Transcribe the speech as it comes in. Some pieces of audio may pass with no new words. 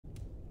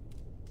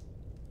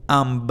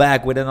I'm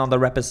back with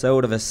another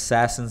episode of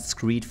Assassin's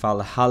Creed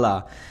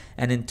Valhalla.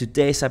 And in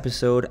today's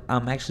episode,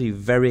 I'm actually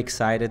very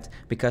excited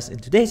because in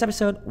today's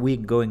episode, we're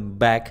going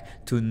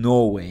back to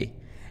Norway.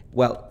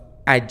 Well,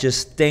 I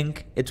just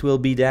think it will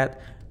be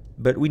that,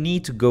 but we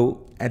need to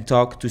go and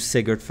talk to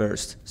Sigurd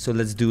first. So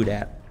let's do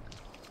that.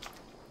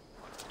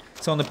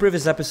 So on the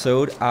previous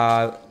episode,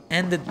 I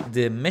ended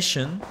the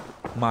mission,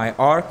 my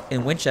arc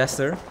in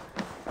Wincestre,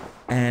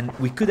 and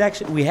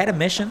we had a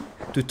mission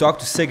to talk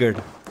to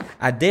Sigurd.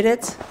 I did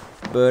it,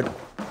 but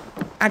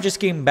I just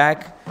came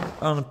back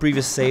on the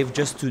previous save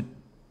just to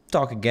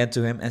talk again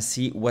to him and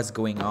see what's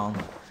going on.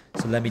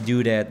 So let me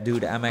do that,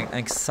 dude. I'm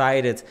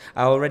excited.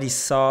 I already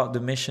saw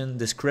the mission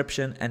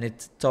description and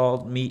it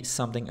told me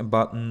something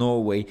about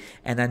Norway,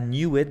 and I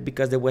knew it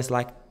because there was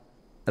like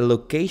a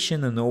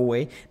location in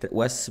Norway that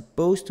was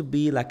supposed to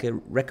be like a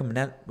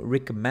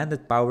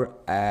recommended power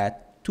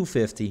at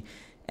 250,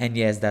 and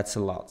yes, that's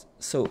a lot.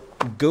 So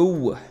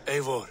go.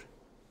 Eivor,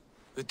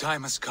 the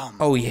time has come.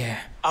 Oh yeah.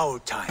 Our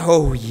time.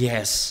 Oh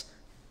yes.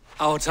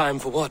 Our time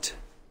for what?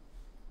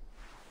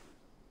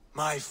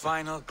 My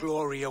final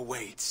glory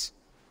awaits.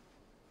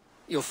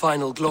 Your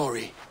final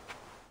glory.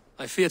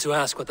 I fear to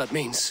ask what that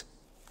means.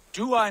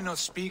 Do I not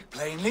speak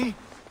plainly?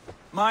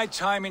 My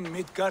time in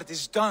Midgard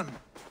is done.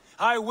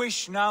 I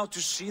wish now to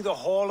see the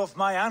hall of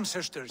my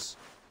ancestors.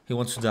 He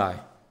wants to die.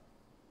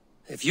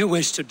 If you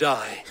wish to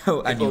die,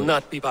 I it knew will it.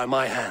 not be by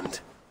my hand.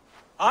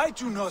 I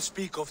do not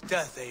speak of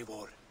death,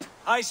 Eivor.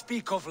 I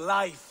speak of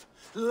life.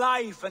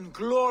 Life and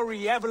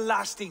glory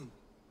everlasting.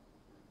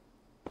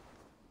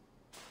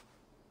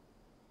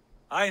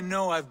 I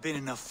know I've been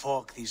in a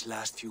fog these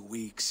last few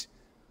weeks.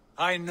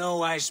 I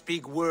know I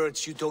speak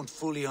words you don't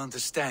fully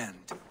understand.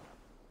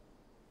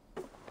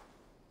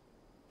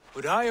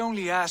 But I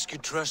only ask you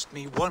trust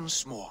me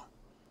once more.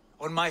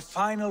 On my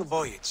final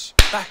voyage,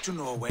 back to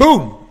Norway.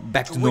 Boom!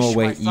 Back to wish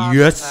Norway. my father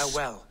Yes.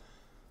 farewell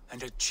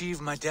and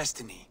achieve my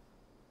destiny.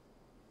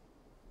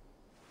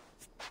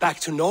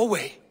 Back to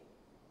Norway.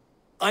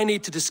 I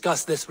need to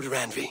discuss this with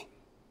Randvi.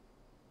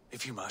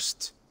 If you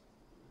must.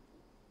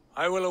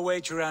 I will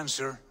await your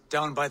answer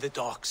down by the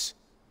docks.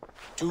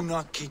 Do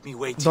not keep me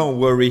waiting. Don't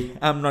worry,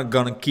 I'm not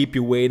gonna keep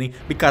you waiting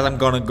because I'm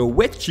gonna go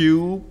with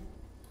you.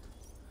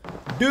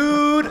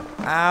 Dude,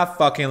 I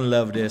fucking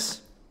love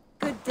this.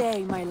 Good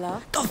day, my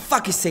love. Don't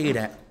fucking say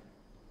that.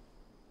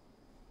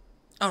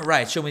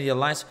 Alright, show me the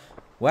alliance.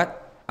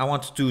 What? I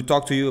want to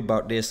talk to you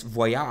about this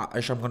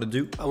voyage I'm gonna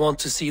do. I want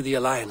to see the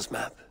Alliance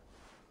map.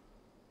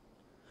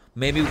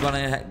 Maybe we're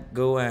gonna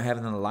go and have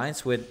an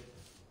alliance with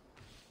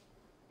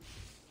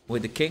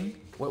the king.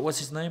 What's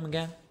his name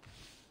again?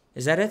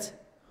 Is that it?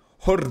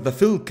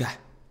 Hordafylke.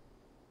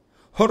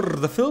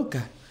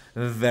 Hordafylke.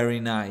 Very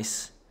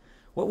nice.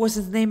 What was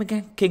his name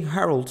again? King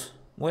Harold.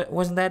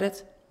 Wasn't that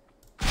it?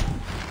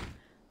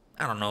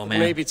 I don't know, It man.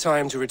 may be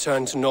time to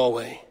return to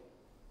Norway.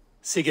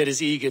 Sigurd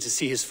is eager to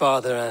see his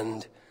father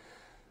and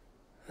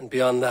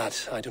beyond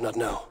that, I do not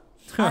know.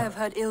 I have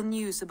heard ill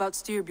news about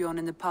Styrbjorn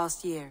in the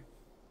past year.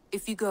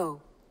 If you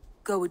go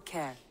with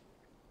care.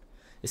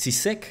 Is he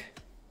sick?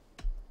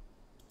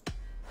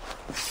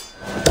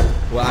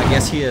 Well, I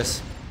guess he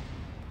is.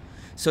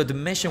 So the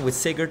mission with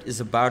Sigurd is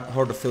about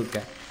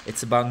Hordafylke.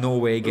 It's about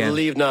Norway We again. will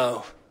leave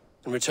now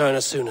and return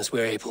as soon as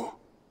we're able.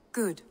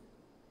 Good.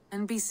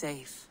 And be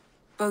safe.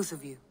 Both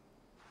of you.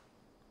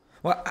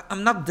 Well,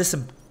 I'm not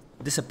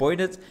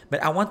disappointed,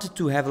 but I wanted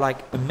to have like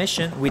a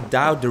mission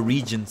without the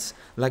regions.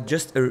 Like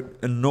just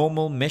a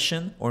normal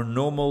mission or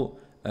normal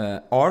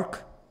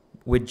arc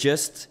with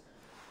just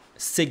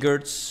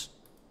Sigurd's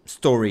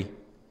story.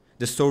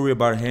 The story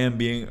about him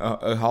being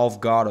a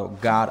half god or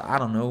god. I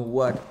don't know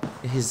what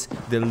his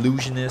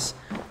delusion is.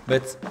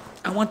 But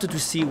I wanted to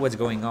see what's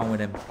going on with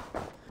him.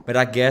 But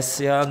I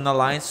guess an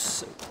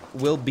alliance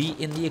will be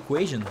in the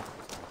equation.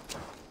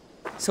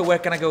 So where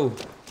can I go?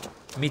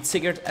 Meet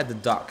Sigurd at the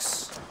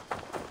docks.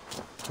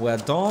 Well,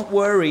 don't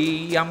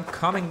worry, I'm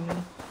coming.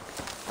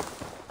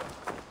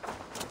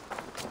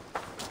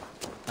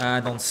 I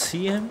don't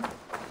see him.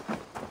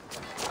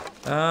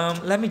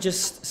 Let me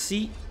just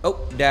see. Oh,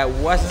 that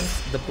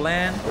wasn't the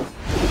plan.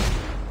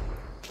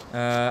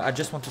 I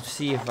just wanted to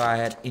see if I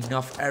had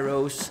enough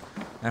arrows.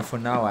 And for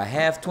now I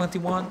have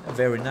 21.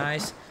 Very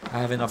nice. I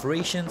have enough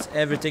rations.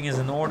 Everything is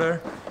in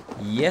order.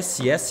 Yes,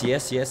 yes,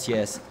 yes, yes,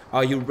 yes.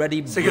 Are you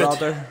ready, Sigurd.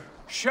 brother?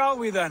 Shall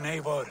we then,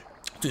 Eivor?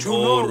 To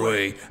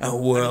Norway and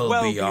well,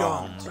 well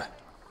beyond.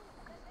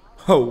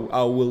 Oh,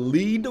 I will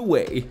lead the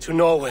way. To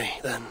Norway,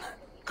 then.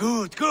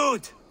 Good,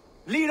 good.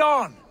 Lead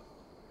on.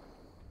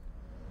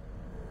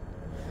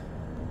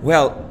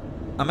 Well,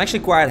 I'm actually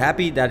quite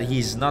happy that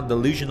he's not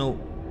delusional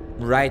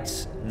right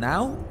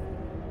now.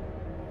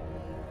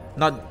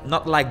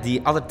 Not like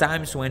the other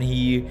times when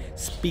he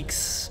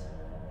speaks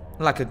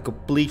like a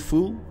complete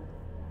fool.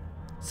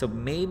 So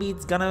maybe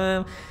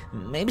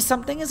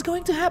something is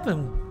going to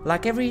happen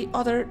like every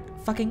other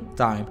fucking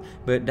time.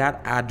 But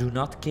that I do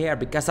not care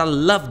because I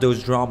love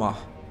those drama.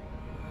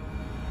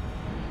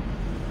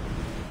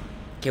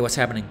 Okay, what's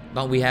happening?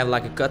 Don't we have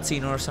like a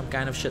cutscene or some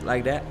kind of shit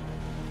like that?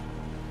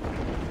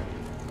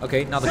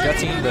 Okay, not the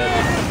cutscene,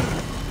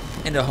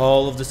 but in the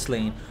Hall of the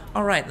Slain.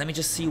 Alright, let me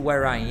just see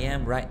where I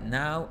am right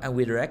now. And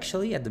we're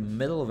actually at the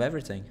middle of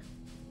everything.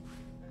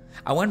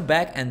 I went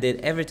back and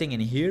did everything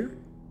in here,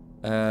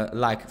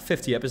 like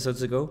 50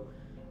 episodes ago.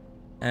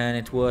 And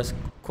it was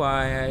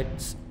quite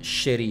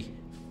shitty,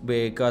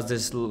 because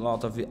there's a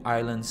lot of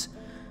islands.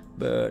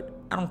 But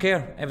I don't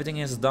care, everything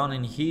is done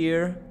in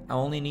here. I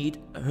only need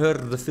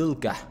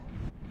Herdefilka.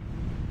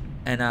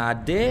 And I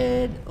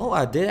did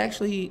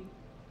actually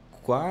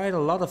quite a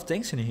lot of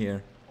things in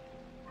here.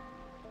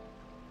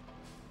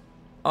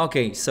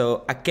 Okay,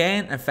 so I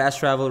can and fast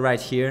travel right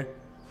here.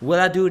 Will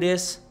I do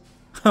this?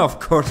 Of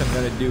course I'm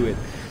gonna do it.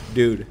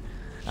 Dude,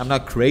 I'm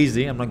not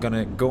crazy. I'm not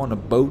gonna go on a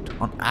boat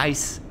on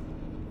ice.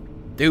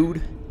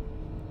 Dude.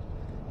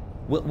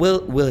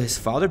 Will his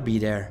father be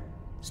there?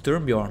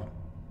 Styrbjorn.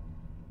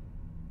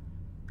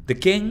 The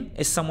king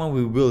is someone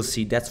we will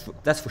see,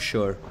 that's for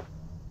sure.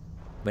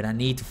 But I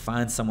need to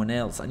find someone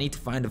else. I need to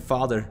find the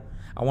father.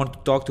 I want to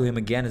talk to him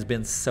again. It's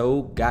been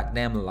so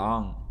goddamn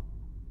long.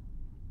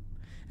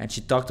 And she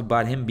talked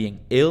about him being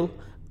ill.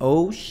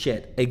 Oh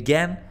shit.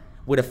 Again,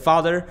 with a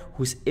father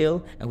who's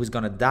ill and who's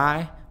gonna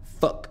die.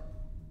 Fuck.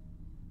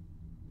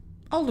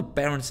 All the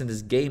parents in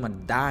this game are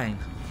dying.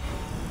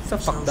 So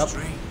fucked up.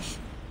 Strange.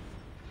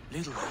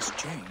 Little has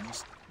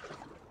changed,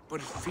 but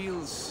it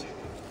feels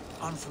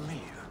unfamiliar.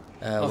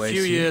 A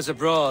few years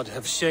abroad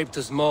have shaped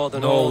us more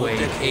than all the Norway,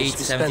 decades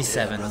we spent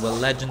 877, here. where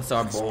legends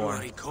are It's born.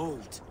 bloody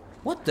cold.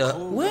 What the?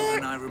 Colder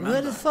than I Where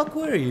remember. the fuck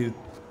were you?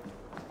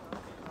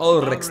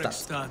 Oh, Rikstad.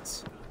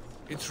 Ulrichstadt.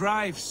 It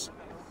thrives,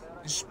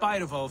 in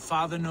spite of our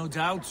father, no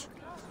doubt.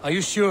 Are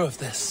you sure of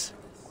this?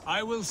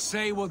 I will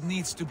say what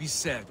needs to be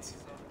said.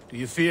 Do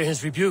you fear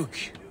his rebuke?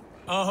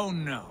 Oh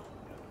no,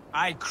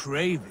 I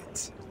crave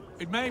it.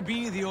 It may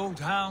be the old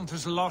hound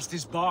has lost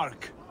his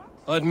bark.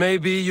 Or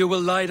maybe you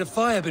will light a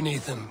fire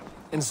beneath him,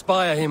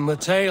 inspire him with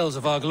tales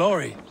of our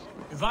glory.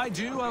 If I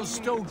do, I'll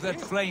stoke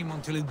that flame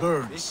until it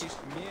burns.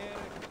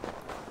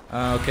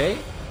 Okay.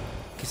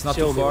 It's not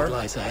Show too me what far.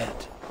 lies ahead.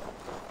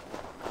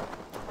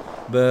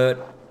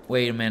 But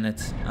wait a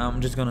minute.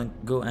 I'm just gonna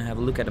go and have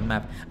a look at the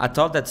map. I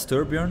thought that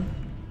Styrbjorn.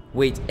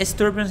 Wait, is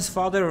Styrbjorn his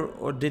father,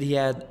 or did he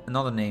have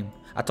another name?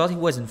 I thought he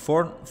was in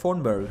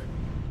Fornburg.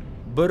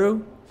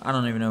 Burrow? I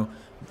don't even know.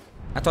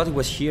 I thought he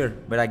was here,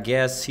 but I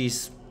guess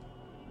he's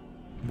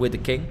with the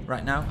king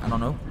right now. I don't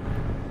know.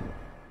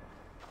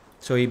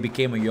 So he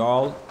became a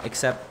jarl,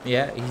 except,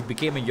 yeah, he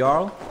became a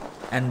jarl,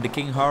 and the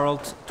King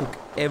Harald took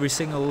every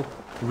single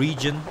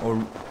region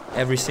or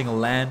every single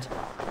land,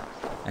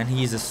 and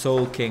he's a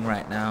sole king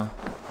right now.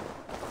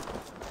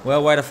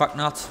 Well, why the fuck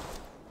not?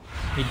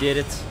 He did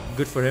it.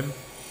 Good for him.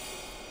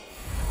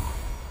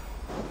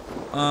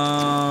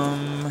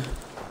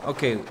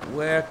 Okay,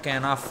 where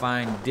can I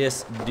find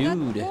this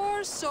dude? That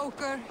poor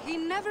soaker, he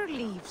never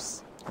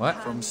leaves. What?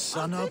 From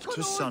sunup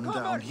to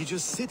sundown, he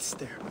just sits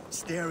there,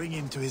 staring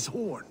into his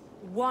horn.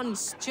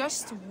 Once,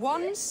 just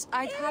once,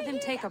 I'd have him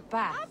take a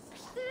bath.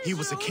 He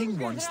was a king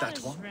once, that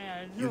one.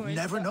 You'd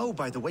never know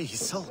by the way he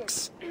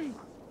sulks.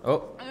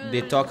 Oh,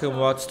 they're talking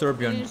about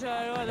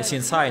Styrbjorn. Is he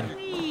inside?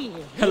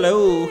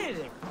 Hello.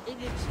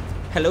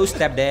 Hello,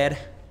 stepdad.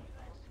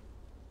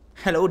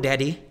 Hello,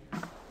 daddy.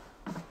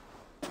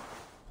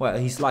 Well,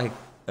 he's like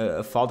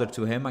a father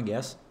to him, I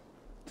guess.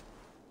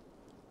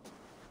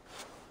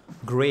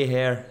 Gray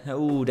hair.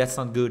 Oh, that's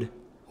not good.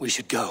 We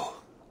should go.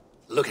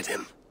 Look at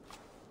him.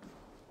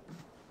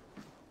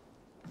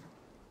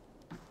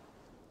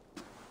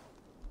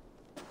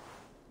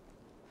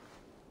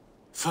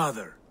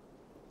 Father,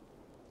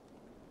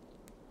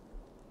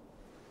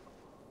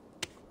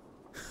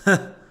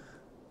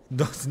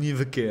 Doesn't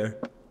even care.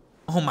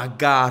 Oh my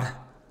god.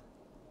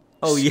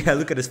 Oh yeah,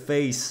 look at his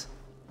face.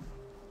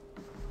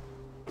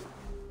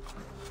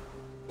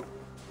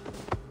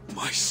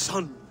 My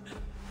son,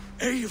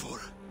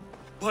 Eivor,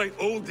 by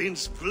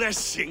Odin's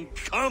blessing,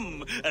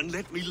 come and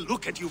let me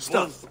look at you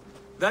both.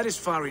 that is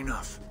far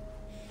enough.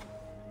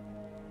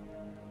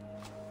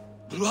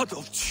 Blood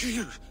of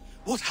Tyr,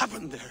 what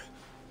happened there?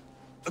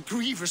 A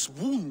grievous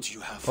wound you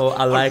have. Oh,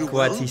 I Are like you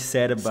what well? he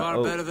said about. Far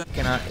Oh, better than-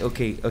 can I?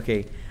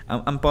 Okay.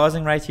 I'm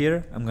pausing right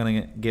here. I'm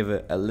gonna give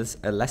a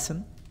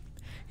lesson.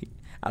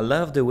 I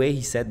love the way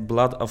he said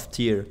blood of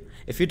Tyr.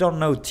 If you don't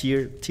know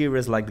Tyr, Tyr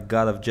is like the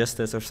god of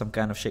justice or some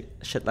kind of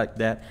shit like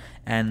that.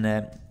 And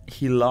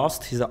he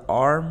lost his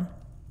arm,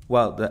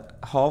 well, the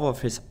half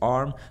of his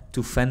arm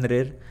to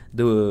Fenrir,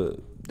 the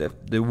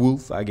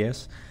wolf, I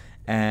guess.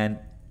 And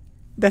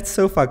that's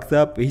so fucked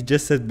up. He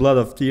just said blood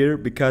of Tyr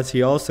because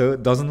he also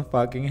doesn't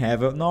fucking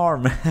have an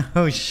arm.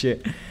 Oh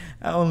shit.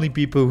 Only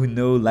people who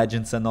know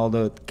legends and all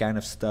that kind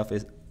of stuff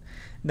is.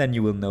 Then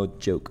you will know the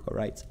joke,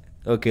 alright?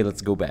 Okay,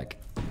 let's go back.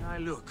 I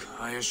look,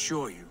 I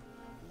assure you.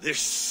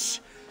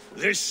 This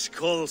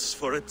calls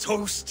for a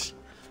toast.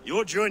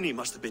 Your journey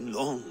must have been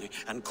long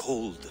and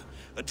cold.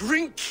 A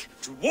drink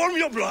to warm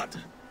your blood.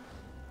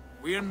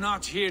 We are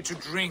not here to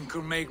drink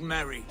or make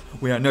merry.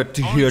 We are not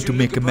Only here to look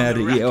make a upon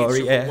the merry, or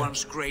wreckage of a yeah.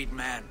 once great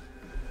man.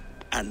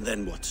 And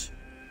then what?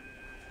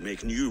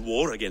 Make new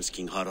war against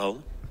King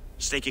Harald?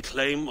 Stake a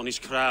claim on his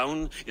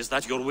crown? Is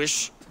that your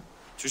wish?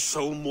 To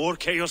sow more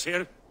chaos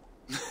here?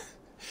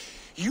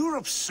 You're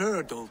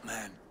absurd, old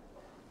man.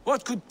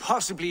 What could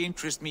possibly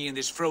interest me in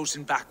this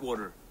frozen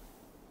backwater?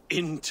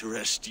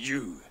 Interest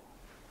you?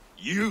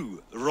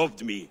 You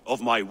robbed me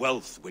of my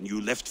wealth when you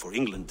left for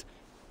England.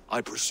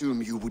 I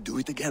presume you would do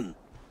it again.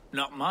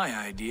 Not my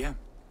idea.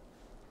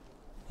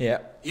 Yeah.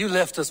 You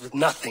left us with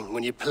nothing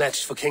when you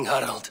pledged for King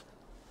Harald.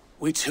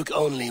 We took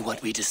only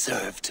what we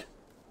deserved.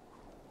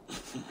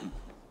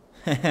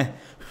 I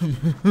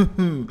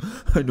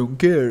don't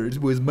care, it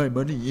was my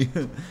money.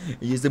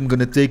 Yes, I'm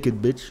gonna take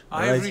it, bitch.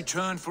 I have Alright.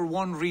 returned for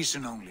one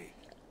reason only.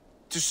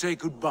 To say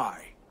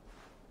goodbye.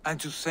 And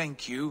to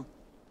thank you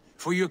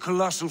for your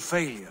colossal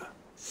failure.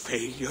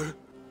 Failure?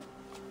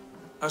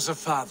 As a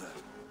father,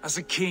 as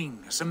a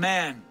king, as a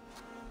man.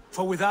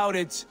 For without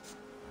it,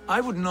 I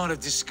would not have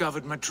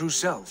discovered my true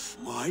self.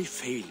 My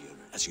failure,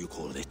 as you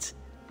call it.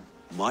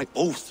 My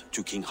oath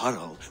to King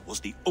Harald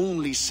was the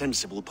only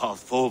sensible path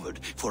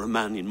forward for a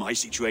man in my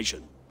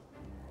situation.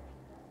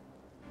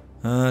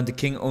 The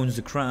king owns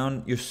the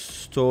crown. You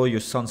stole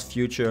your son's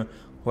future.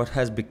 What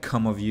has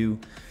become of you?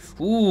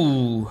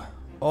 Ooh,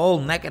 all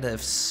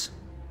negatives.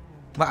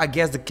 But I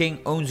guess the king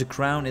owns the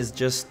crown is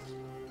just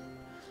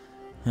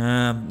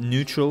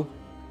neutral,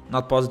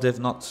 not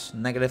positive, not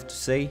negative to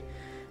say.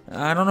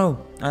 I don't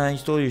know. You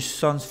stole your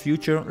son's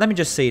future. Let me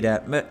just say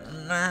that. But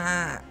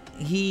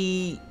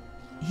he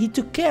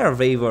took care of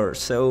Eivor,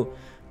 so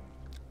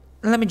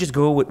let me just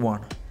go with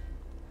one.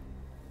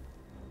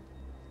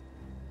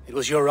 It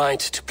was your right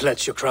to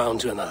pledge your crown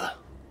to another.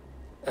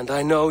 And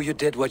I know you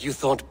did what you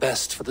thought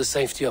best for the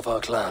safety of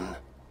our clan.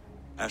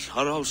 As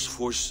Harald's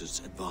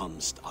forces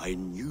advanced, I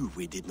knew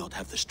we did not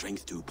have the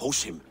strength to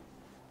oppose him.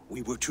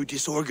 We were too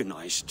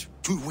disorganized,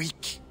 too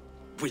weak.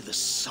 With the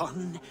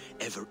son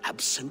ever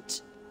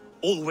absent,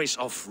 always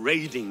off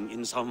raiding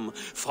in some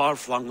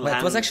far-flung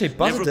land. It was actually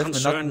positive never and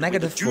not concerned with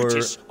negative the for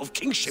duties of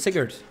kingship.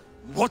 Sigurd.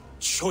 What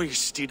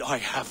choice did I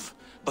have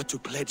but to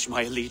pledge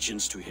my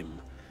allegiance to him?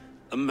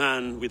 A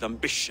man with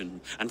ambition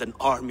and an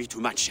army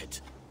to match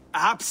it.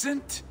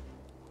 Absent?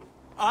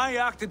 I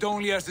acted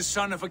only as the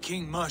son of a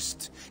king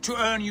must. To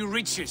earn you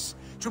riches,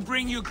 to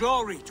bring you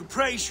glory, to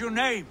praise your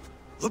name.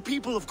 The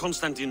people of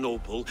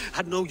Constantinople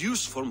had no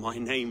use for my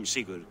name,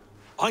 Sigurd.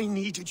 I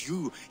needed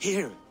you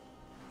here.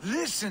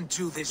 Listen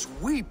to this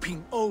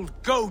weeping old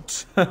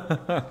goat.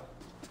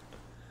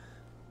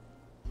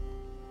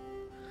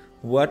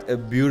 What a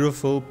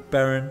beautiful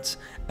parent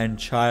and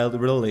child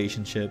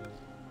relationship.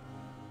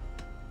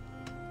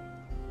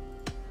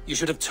 You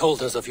should have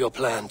told us of your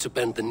plan to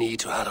bend the knee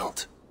to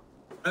Harald.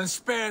 And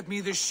spared me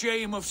the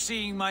shame of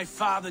seeing my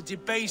father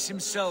debase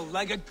himself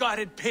like a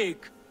gutted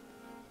pig.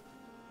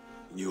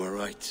 You are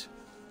right.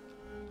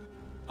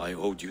 I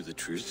owed you the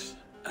truth,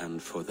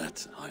 and for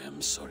that I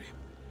am sorry.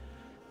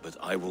 But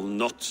I will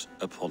not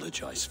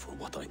apologize for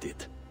what I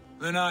did.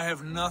 Then I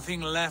have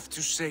nothing left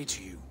to say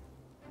to you.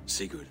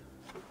 Sigurd,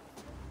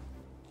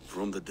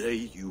 from the day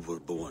you were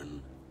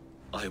born,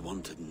 I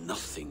wanted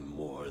nothing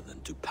more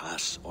than to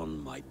pass on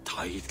my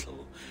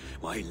title,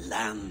 my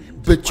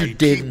land, But you my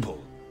didn't.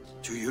 people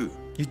to you.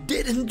 You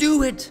didn't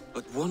do it!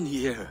 But 1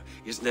 year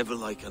is never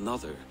like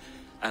another,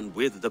 and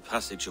with the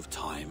passage of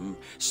time,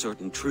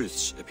 certain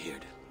truths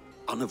appeared,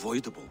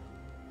 unavoidable.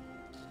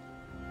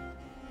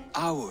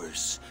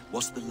 Ours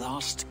was the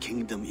last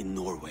kingdom in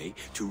Norway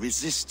to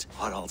resist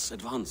Harald's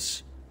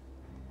advance.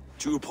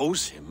 To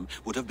oppose him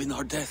would have been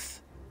our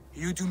death.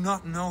 You do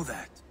not know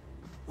that.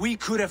 We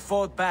could have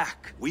fought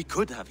back. We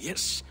could have,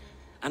 yes,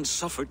 and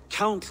suffered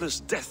countless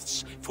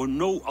deaths for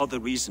no other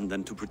reason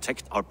than to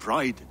protect our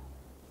pride.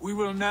 We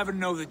will never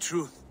know the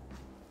truth.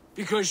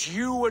 Because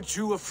you were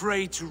too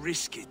afraid to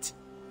risk it.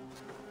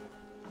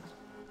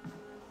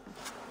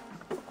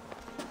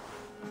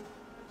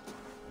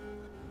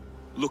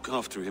 Look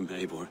after him,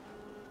 Eivor.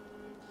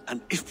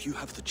 And if you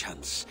have the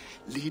chance,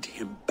 lead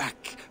him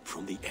back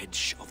from the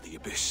edge of the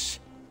abyss.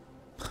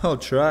 I'll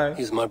try.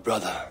 He's my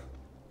brother,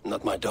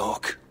 not my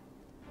dog.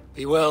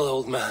 Be well,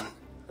 old man,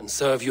 and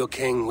serve your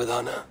king with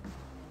honor.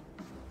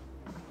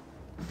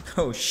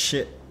 Oh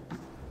shit.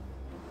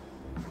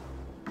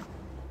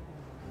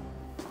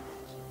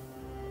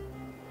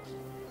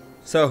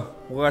 So,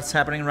 what's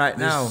happening right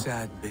now? This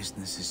sad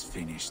business is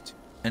finished.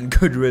 And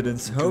good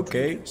riddance. Good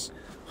Okay. riddance.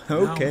 Now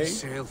we Okay.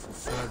 sail for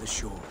further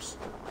shores.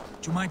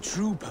 To my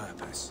true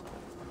purpose.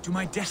 To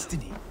my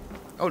destiny.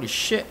 Holy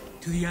shit.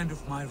 To the end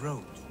of my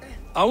road.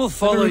 I will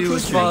follow you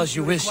as recruiting. far as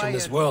you wish in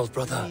this world,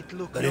 brother.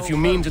 But if you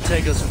mean to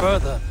take us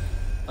further,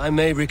 I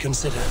may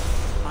reconsider.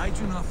 I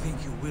do not think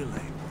you will,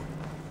 Eivor.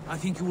 I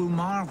think you will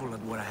marvel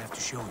at what I have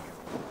to show you.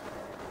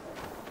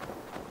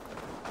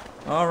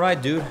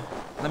 Alright, dude.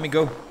 Let me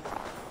go.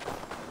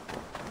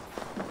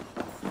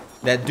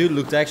 That dude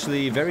looked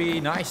actually very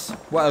nice.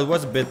 Well, it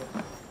was a bit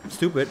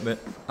stupid, but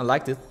I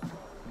liked it.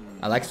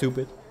 I like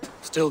stupid.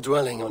 Still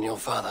dwelling on your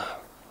father.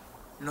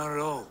 Not at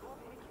all.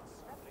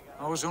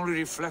 I was only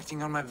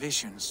reflecting on my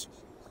visions,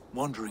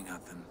 wondering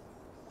at them.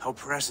 How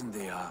present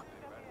they are,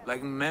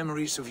 like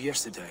memories of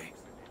yesterday.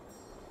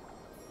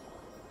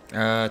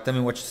 Tell me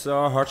what you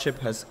saw. Hardship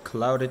has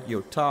clouded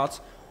your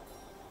thoughts.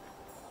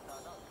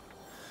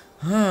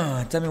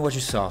 Tell me what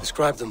you saw.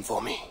 Describe them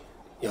for me.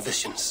 Your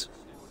visions.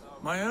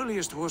 My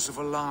earliest was of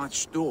a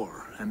large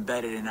door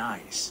embedded in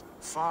ice,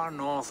 far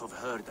north of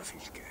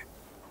Herdafylke.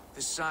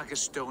 The saga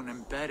stone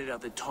embedded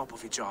at the top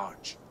of its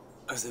arch.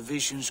 As the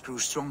visions grew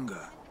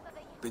stronger,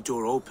 the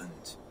door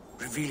opened,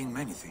 revealing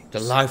many things. The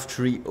life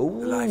tree. Oh.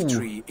 The life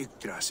tree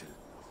Yggdrasil,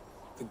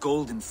 the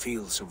golden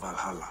fields of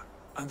Valhalla,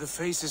 and the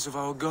faces of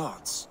our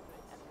gods,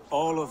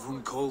 all of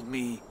whom called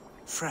me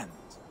friend,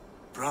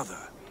 brother,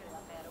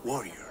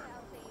 warrior.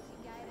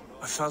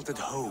 I felt at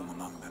home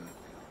among them,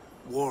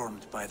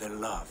 warmed by their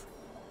love.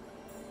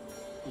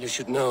 You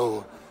should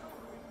know,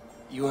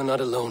 you are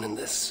not alone in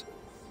this.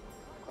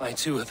 I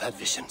too have had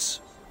visions.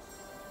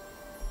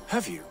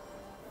 Have you?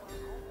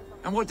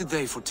 And what did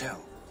they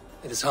foretell?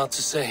 It is hard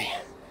to say.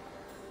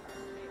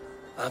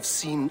 I've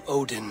seen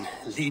Odin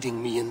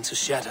leading me into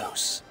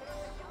shadows.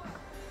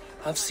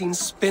 I've seen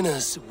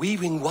spinners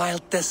weaving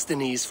wild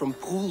destinies from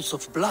pools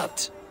of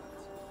blood.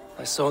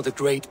 I saw the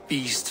great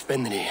beast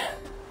Fenrir,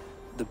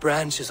 the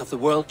branches of the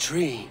world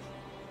tree,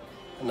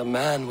 and a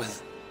man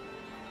with...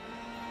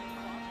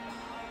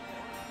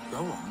 Go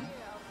on.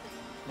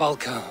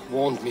 Valka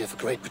warned me of a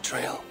great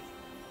betrayal.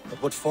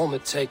 But what form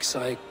it takes,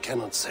 I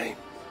cannot say.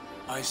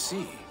 I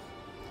see.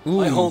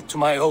 I hold to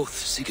my oath,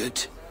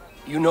 Sigurd.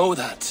 You know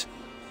that.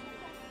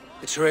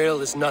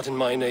 Betrayal is not in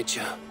my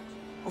nature.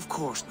 Of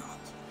course not.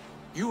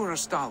 You are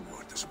as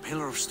stalwart as a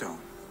pillar of stone.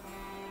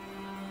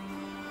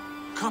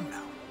 Come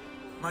now.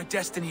 My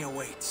destiny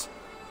awaits.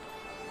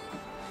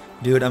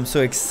 Dude, I'm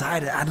so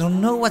excited. I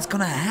don't know what's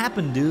gonna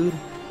happen, dude.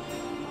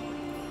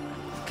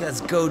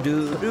 Let's go,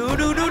 dude.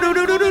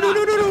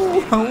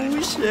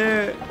 Oh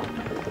shit.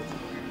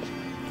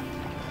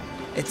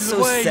 It's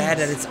so sad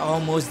that it's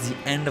almost the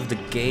end of the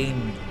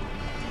game.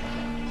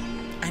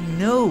 I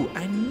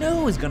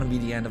know it's gonna be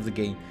the end of the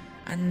game.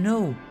 I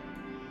know.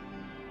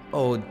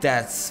 Oh,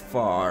 that's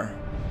far.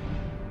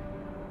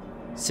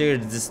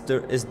 Sigurd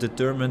is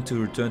determined to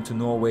return to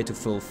Norway to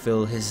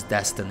fulfill his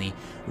destiny.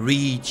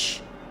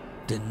 Reach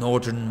the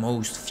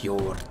northernmost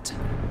fjord.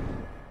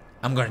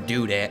 I'm gonna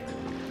do that.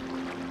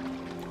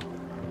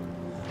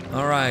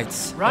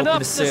 Alright, Run open up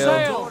the sail.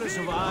 Daughters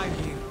of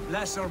Eivor,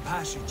 bless our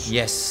passage.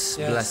 Yes,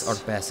 Yes. bless our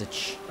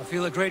passage. I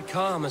feel a great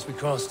calm as we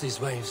cross these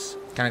waves.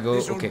 Can I go?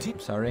 Okay,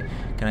 sorry.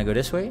 Can I go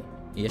this way?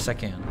 Yes, I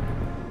can.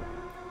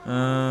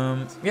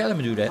 Yeah, let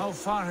me do that. How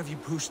far have you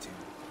pushed him?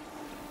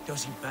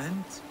 Does he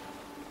bend?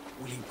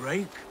 Will he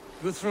break?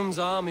 Guthrum's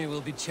army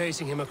will be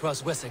chasing him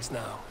across Wessex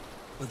now.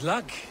 With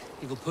luck,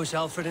 he will push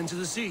Alfred into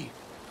the sea.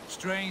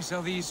 Strange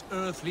how these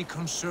earthly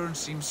concerns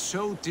seem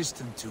so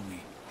distant to me.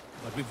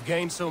 But we've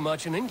gained so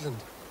much in England,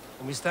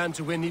 and we stand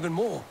to win even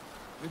more.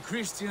 The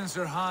Christians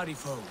are hardy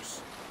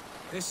foes.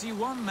 They see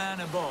one man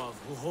above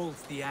who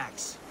holds the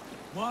axe.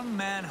 One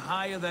man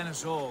higher than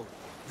us all.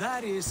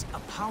 That is a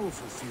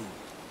powerful feud.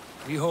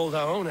 We hold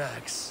our own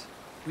axe.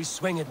 We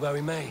swing it where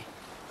we may.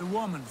 The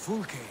woman,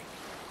 Fulke.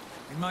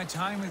 In my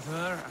time with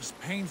her, as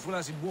painful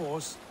as it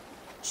was,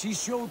 she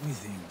showed me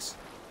things.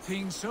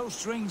 Things so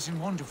strange and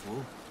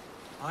wonderful.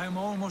 I am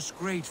almost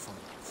grateful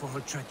for her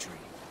treachery.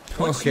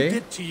 What she Okay.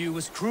 did to you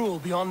was cruel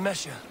beyond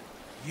measure.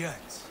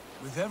 Yet,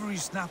 with every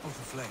snap of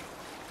the flame,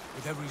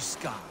 with every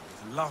scar,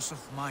 with the loss of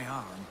my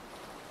arm,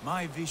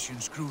 my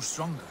visions grew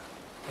stronger.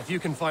 If you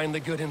can find the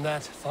good in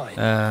that, fine.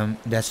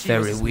 That's She very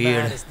was as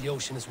weird. mad as the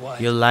ocean is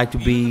wide. You like to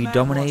Even be the man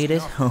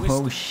dominated? was not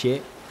Oh wisdom.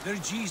 shit. Their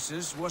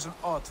Jesus was an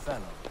odd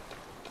fellow.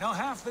 Now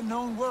half the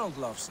known world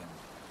loves him.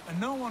 And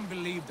no one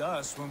believed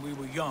us when we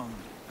were young,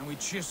 and we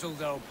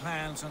chiseled our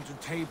plans onto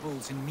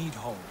tables in meat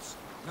halls.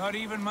 Not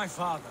even my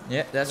father.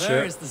 Yeah, that's There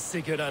sure. is the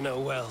Sigurd I know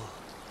well.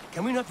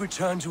 Can we not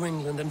return to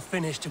England and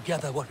finish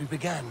together what we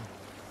began?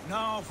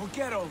 No,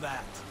 forget all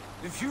that.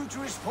 The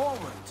future is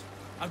forward.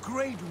 A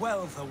great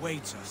wealth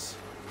awaits us.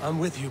 I'm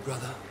with you,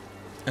 brother.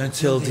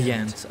 Until the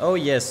end. Oh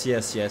yes,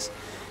 yes, yes.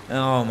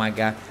 Oh my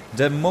god.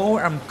 The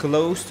more I'm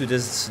close to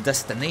this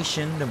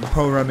destination, the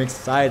more I'm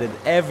excited.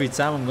 Every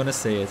time I'm gonna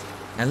say it.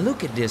 And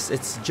look at this.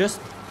 It's just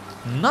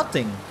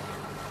nothing.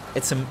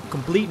 It's a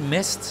complete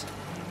mist.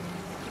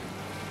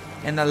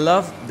 And I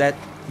love that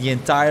the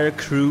entire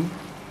crew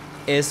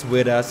is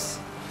with us.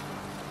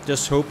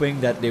 Just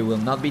hoping that they will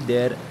not be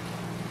dead.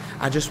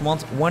 I just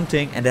want one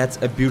thing, and that's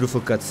a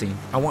beautiful cutscene.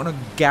 I want a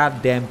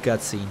goddamn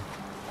cutscene.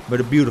 But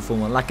a beautiful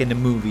one, like in the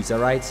movies,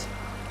 alright?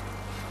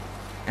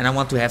 And I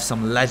want to have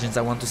some legends.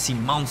 I want to see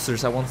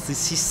monsters. I want to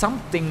see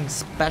something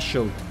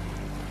special.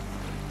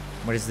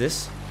 What is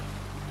this?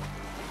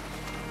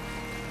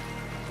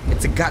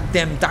 It's a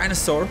goddamn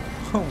dinosaur.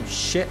 Oh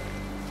shit.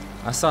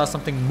 I saw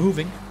something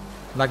moving.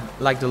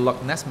 Like the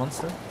Loch Ness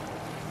monster.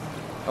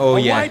 Oh A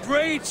yeah. white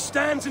rage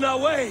stands in our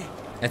way.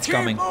 It's Keep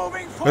coming.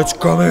 moving forward. It's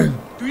coming.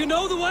 Do you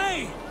know the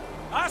way?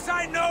 As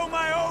I know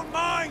my own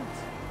mind.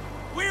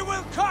 We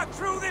will cut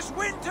through this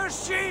winter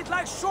sheet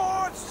like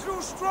swords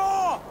through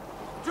straw.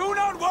 Do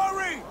not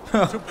worry.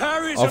 To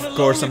Paris on a Of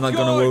course I'm lonely not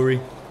gonna fjord.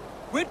 worry.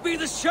 We'd be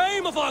the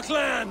shame of our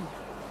clan.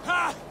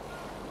 Ha!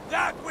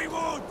 That we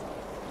would.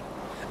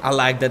 I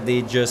like that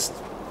they just,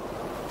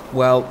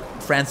 well,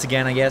 friends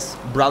again, I guess,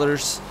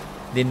 brothers.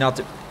 They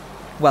not,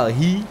 well,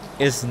 he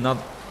is not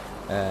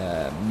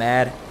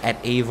mad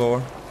at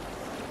Eivor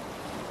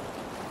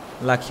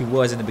like he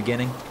was in the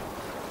beginning.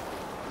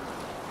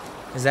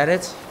 Is that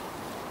it?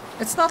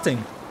 It's nothing.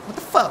 What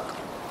the fuck?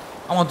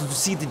 I wanted to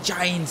see the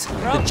giant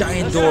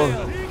door.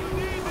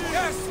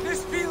 Yes,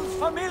 this feels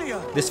familiar.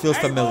 This feels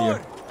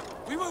familiar.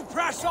 We will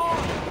press on.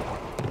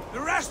 The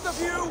rest of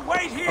you,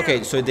 wait here.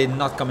 Okay, so they're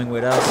not coming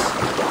with us.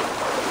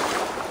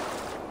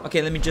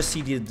 Okay, let me just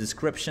see the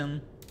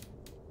description.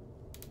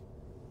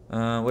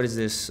 What is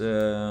this?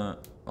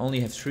 Only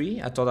have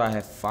 3? I thought I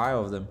have 5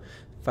 of them.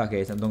 Fuck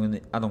it,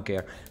 I don't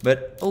care.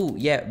 But oh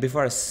yeah,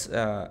 before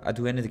I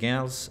do anything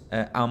else,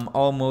 I'm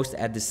almost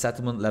at the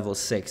settlement level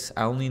 6.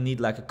 I only need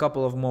like a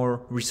couple of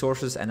more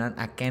resources, and then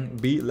I can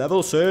be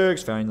level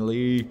 6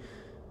 finally,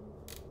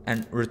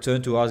 and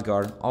return to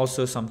Asgard.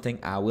 Also something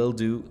I will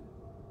do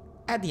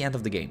at the end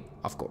of the game,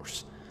 of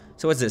course.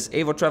 So what's this?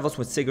 Eivor travels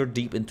with Sigurd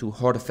deep into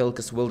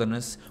Hortifelka's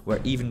wilderness,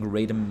 where even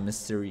greater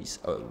mysteries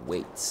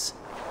awaits.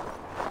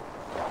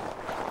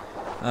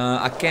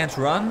 I can't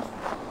run.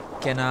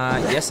 Can I?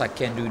 Yes, I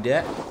can do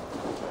that.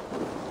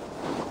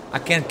 I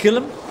can kill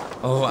him.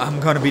 Oh, I'm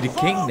gonna be the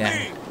king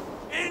then.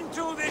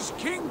 Into this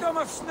kingdom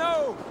of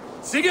snow.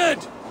 Sigurd,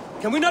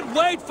 can we not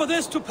wait for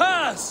this to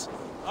pass?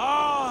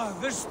 Ah,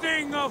 the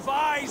sting of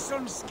ice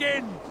on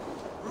skin.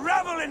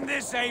 Revel in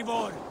this,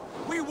 Eivor.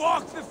 We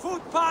walk the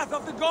footpath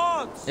of the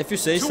gods. If you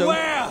say To so.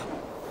 where?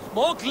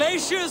 More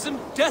glaciers and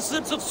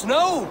deserts of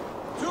snow?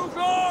 To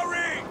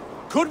glory.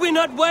 Could we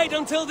not wait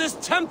until this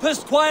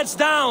tempest quiets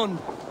down?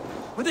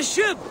 With a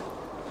ship,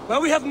 where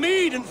we have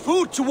meat and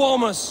food to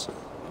warm us.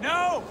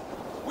 No,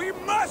 we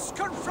must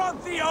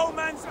confront the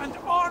omens and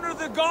honor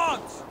the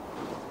gods.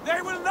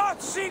 They will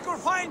not seek or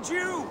find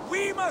you.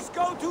 We must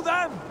go to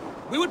them.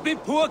 We would be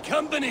poor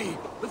company,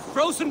 with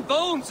frozen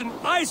bones and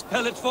ice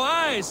pellets for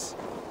eyes.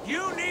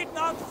 You need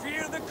not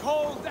fear the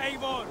cold,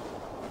 Eivor.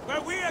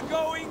 Where we are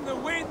going, the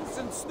winds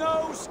and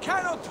snows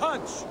cannot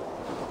touch.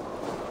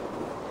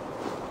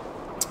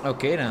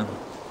 Okay then.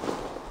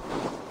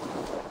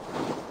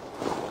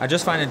 I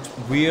just find it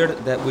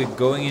weird that we're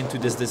going into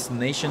this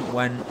destination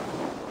when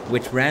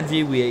with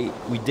Randvi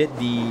we did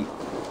the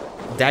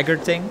dagger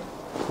thing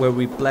where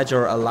we pledge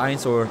our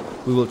alliance, or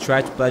we will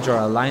try to pledge our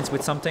alliance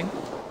with something,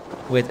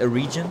 with a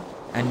region,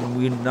 and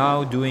we're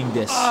now doing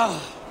this.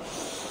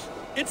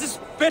 It's as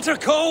bitter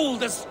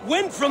cold as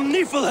wind from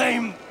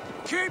Niflheim.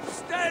 Keep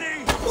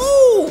steady.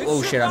 Ooh! It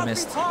Oh should shit, not I be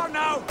missed. far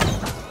now.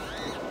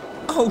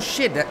 Oh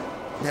shit,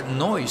 that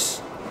noise.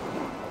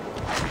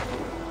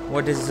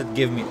 What does it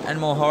give me?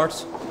 Animal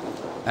hearts.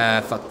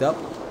 Fucked up.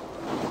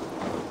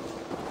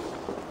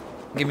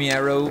 Give me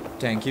arrow.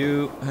 Thank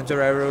you.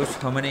 Hunter arrows.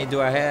 How many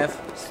do I have?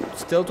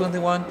 Still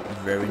 21.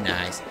 Very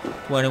nice.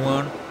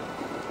 21.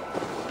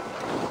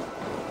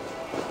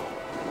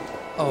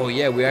 Oh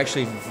yeah, we're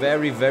actually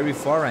very, very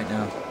far right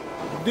now.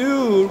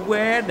 Dude,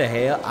 where the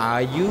hell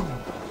are you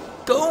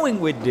going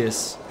with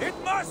this? It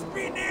must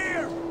be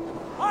near.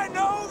 I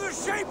know the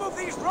shape of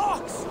these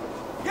rocks.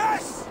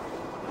 Yes,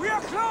 we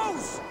are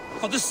close.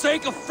 For the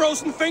sake of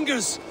frozen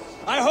fingers,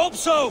 I hope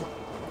so.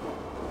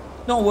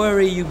 Don't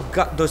worry, you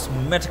got those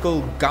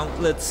medical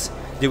gauntlets.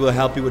 They will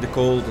help you with the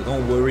cold.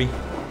 Don't worry.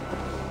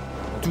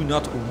 Do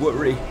not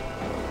worry.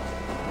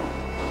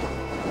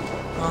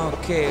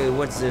 Okay,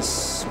 what's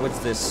this? What's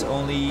this?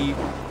 Only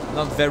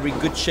not very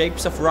good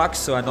shapes of rocks,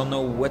 so I don't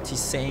know what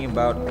he's saying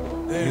about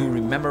you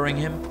remembering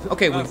him.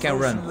 Okay, we can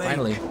run,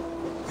 finally.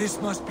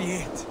 This must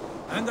be it.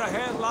 And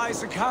ahead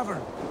lies a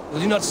cavern. Will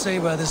you not say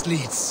where this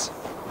leads?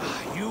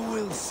 You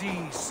will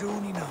see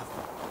soon enough.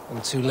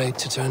 I'm too late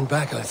to turn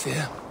back, I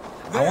fear.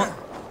 There,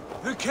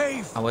 the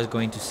cave. I was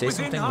going to say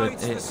Within something, but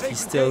hides the sacred he's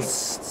still cave.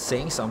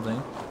 saying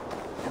something.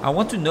 I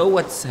want to know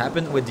what's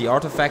happened with the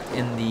artifact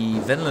in the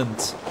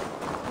Vinland.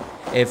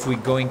 If we're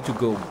going to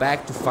go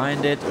back to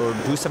find it or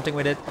do something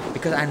with it,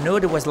 because I know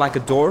there was like a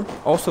door,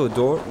 also a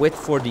door with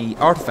for the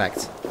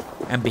artifact,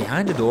 and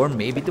behind the door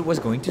maybe there was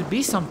going to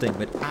be something,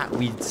 but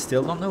we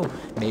still don't know.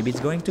 Maybe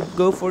it's going to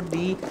go for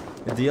the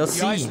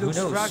DLC. The ice Who looks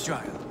knows?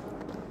 fragile.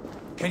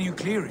 Can you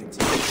clear it?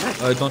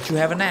 Don't you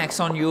have an axe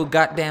on your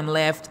goddamn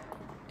left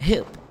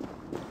hip?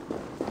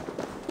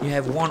 You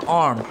have one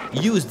arm.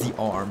 Use the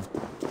arm.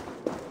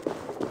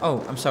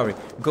 Oh, I'm sorry.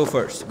 Go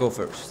first. Go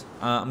first.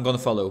 I'm gonna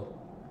follow.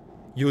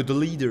 You're the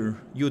leader.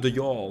 You're the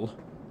Jarl.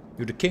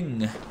 You're the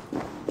king.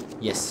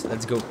 Yes,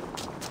 let's go.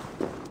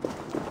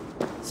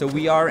 So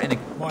we are in a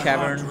My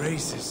cavern. heart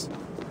races.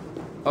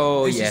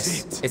 Oh This yes,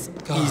 is it. it's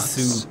Gods.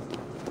 Isu.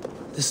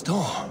 This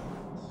door.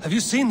 Have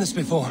you seen this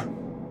before?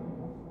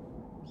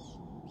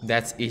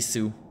 That's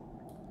Isu.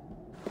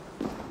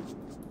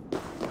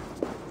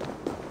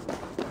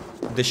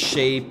 The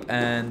shape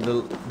and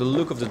the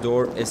look of the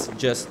door is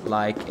just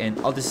like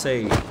an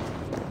Odyssey.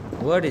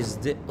 What is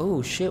this?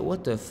 Oh shit,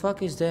 what the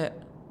fuck is that?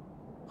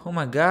 Oh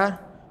my god.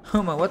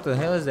 Oh my, what the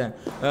hell is that?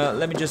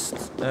 Let me just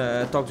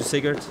talk to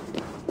Sigurd.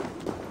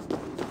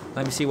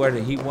 Let me see what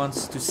he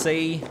wants to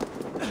say.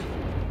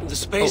 In the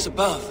space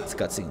above, It's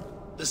cutscene.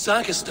 The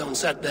saga stone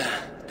sat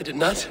there, did it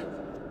not?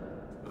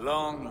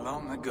 Long,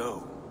 long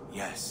ago,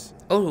 yes.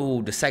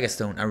 Oh, the saga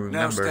stone, I Now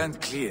remember. stand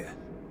clear.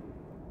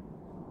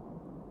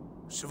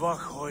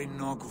 Svachoi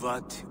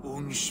nogvat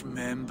uns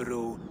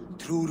membro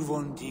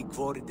trurvondi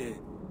kvorde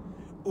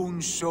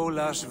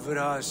solas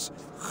vras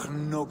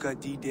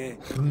chnogadide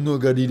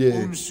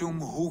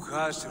unsum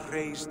huchas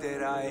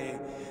reisderae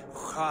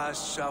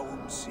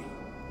chasaunsi.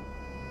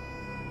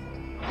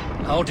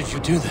 How did you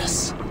do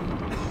this?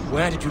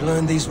 Where did you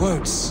learn these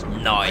words?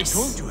 I Nice.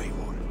 told you,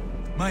 Eivor.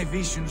 My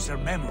visions are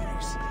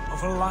memories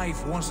of a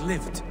life once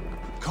lived.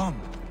 Come.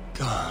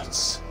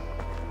 Gods.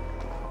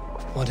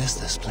 What is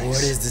this place?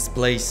 What is this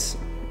place?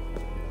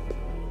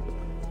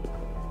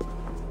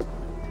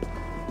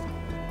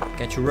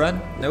 Can't you run?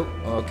 Nope.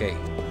 Okay.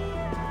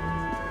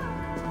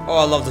 Oh,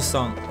 I love the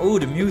song. Oh,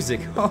 the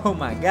music. Oh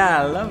my god,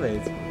 I love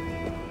it.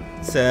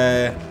 It's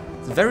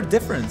very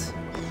different.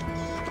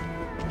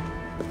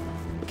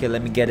 Okay,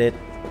 let me get it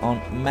on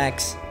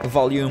max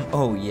volume.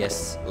 Oh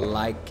yes,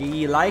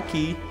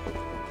 likey.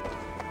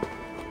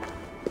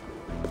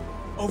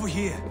 Over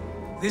here.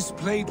 This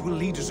blade will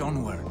lead us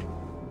onward.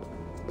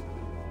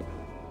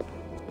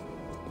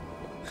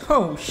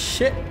 Oh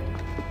shit.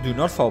 Do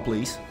not fall,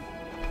 please.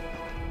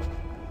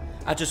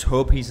 I just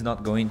hope he's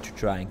not going to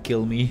try and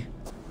kill me.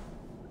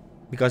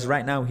 Because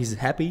right now he's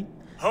happy.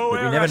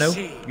 But you never know.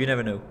 You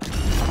never know.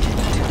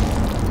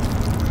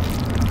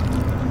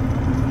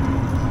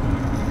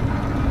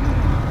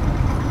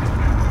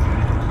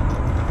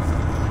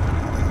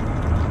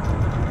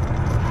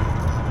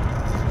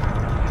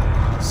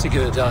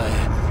 Sigurd,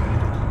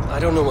 I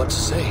don't know what to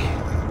say.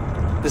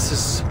 This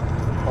is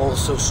all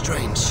so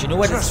strange. You know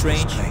what is Trust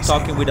this strange? place,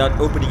 Talking Eivor. without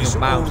opening This your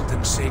mouth. old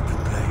and sacred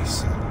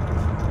place.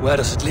 Where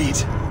does it lead?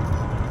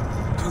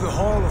 To the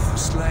Hall of the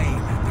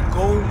Slain and the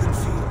Golden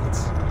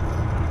Fields.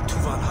 To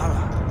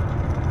Valhalla.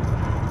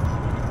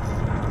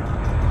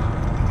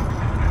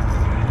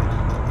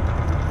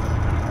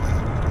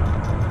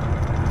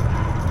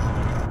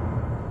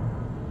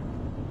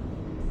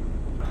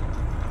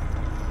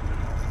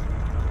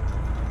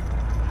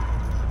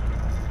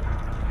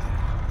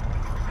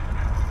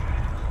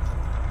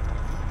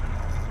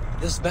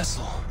 This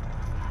vessel,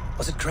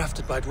 was it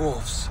crafted by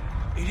dwarves?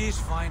 It is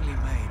finely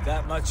made,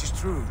 that much is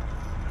true.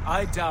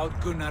 I doubt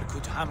Gunnar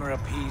could hammer a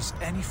piece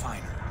any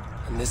finer.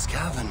 And this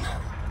cavern,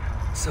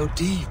 so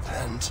deep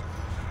and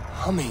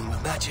humming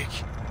with magic.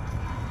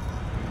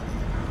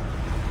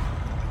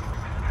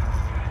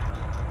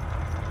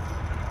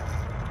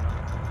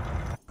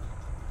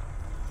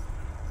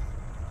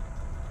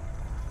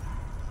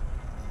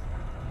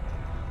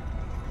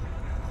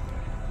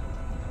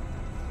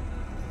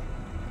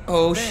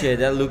 Oh There, shit,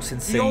 that looks The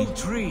insane. old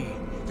tree,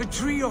 the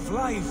tree of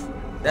life.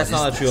 That's What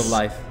not is a tree of this?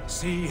 life.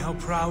 See how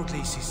proudly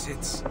she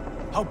sits,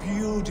 how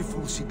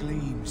beautiful she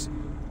gleams.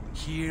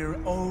 Here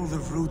all the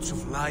roots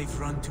of life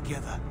run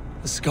together.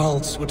 The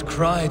Skalds would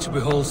cry to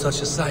behold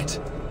such a sight.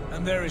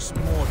 And there is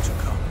more to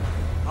come.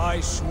 I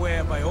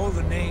swear by all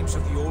the names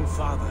of the Old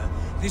Father,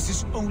 this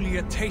is only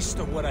a taste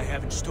of what I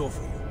have in store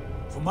for you.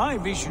 For my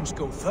visions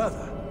go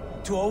further,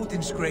 to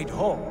Odin's Great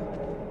Hall.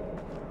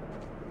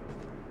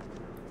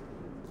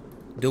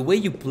 The way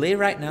you play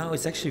right now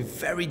is actually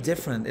very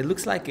different. It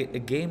looks like a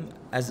game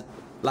as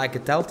like a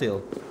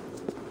Telltale.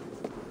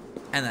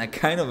 And I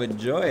kind of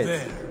enjoy it.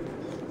 There.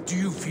 Do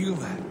you feel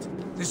that?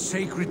 The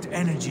sacred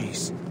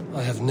energies.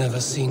 I have never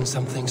seen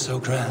something so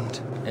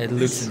grand. It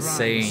looks This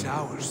shrine is insane.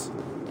 ours.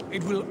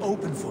 It will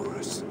open for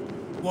us.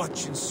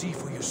 Watch and see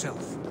for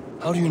yourself.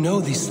 How do you know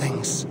these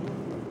things?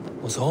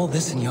 Was all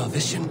this in your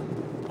vision?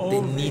 They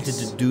All needed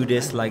this to do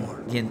this and like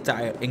more. the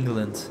entire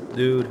England.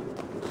 Dude,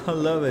 I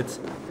love it.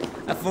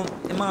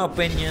 In my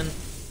opinion,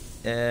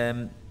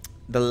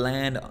 the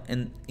land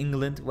in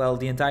England, well,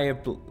 the entire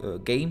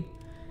game,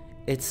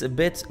 it's a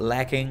bit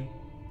lacking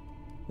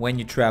when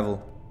you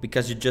travel.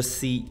 Because you just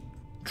see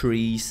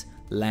trees,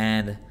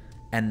 land,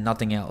 and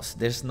nothing else.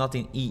 There's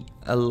nothing,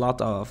 a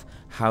lot of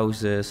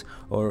houses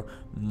or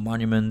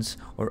monuments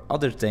or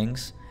other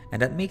things.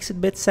 And that makes it a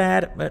bit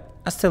sad, but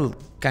I still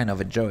kind of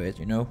enjoy it,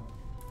 you know?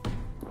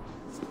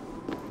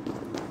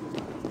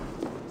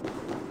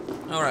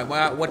 Alright,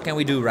 well, what can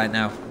we do right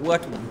now?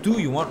 What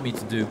do you want me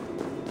to do?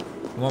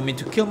 You want me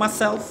to kill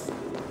myself?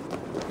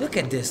 Look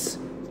at this.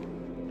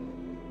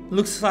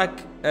 Looks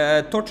like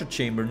torture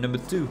chamber number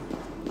 2.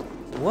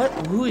 What?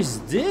 Who is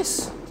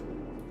this?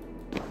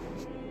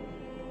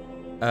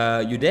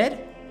 You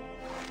dead?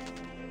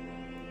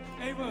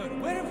 Eivor,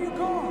 where have you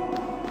gone?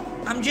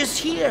 I'm just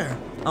here.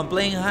 I'm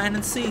playing hide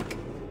and seek.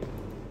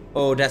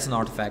 Oh, that's an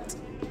artifact.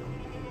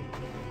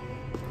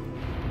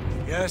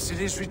 Yes,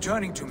 it is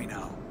returning to me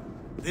now.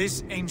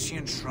 This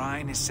ancient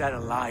shrine is set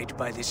alight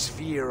by this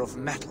sphere of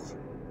metal.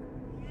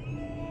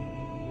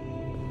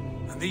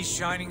 And these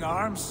shining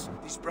arms,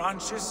 these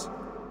branches,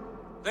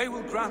 they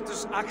will grant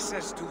us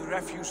access to the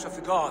refuse of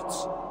the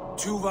gods,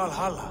 to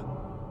Valhalla.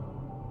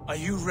 Are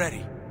you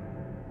ready?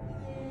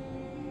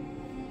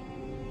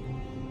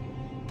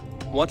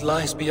 What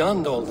lies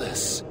beyond all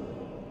this?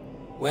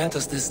 Where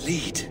does this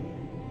lead?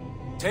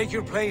 Take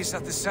your place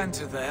at the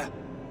center there.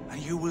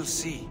 and you will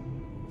see.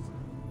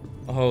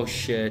 Oh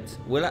shit.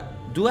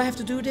 Do I have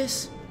to do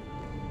this?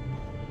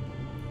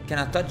 Can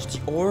I touch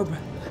the orb?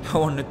 I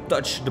want to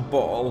touch the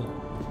ball.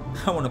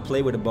 I want to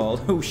play with the ball.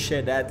 Oh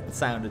shit, that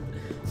sounded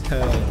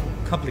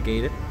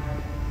complicated.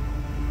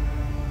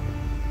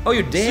 Oh,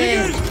 you're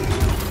dead.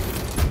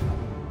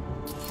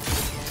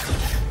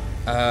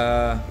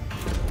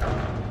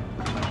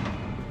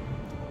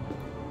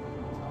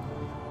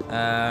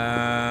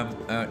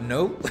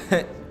 No.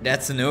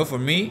 That's a no for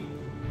me.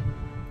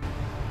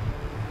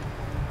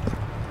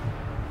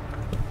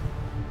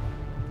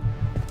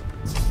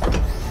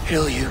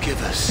 Hill you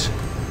give us,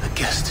 a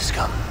guest has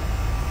come.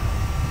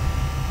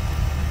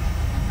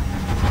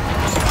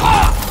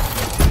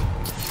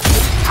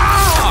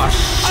 Oh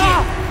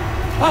shit!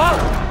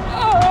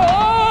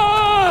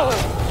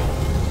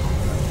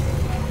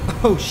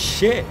 Oh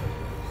shit!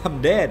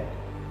 I'm dead.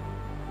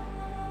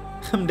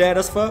 I'm dead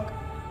as fuck.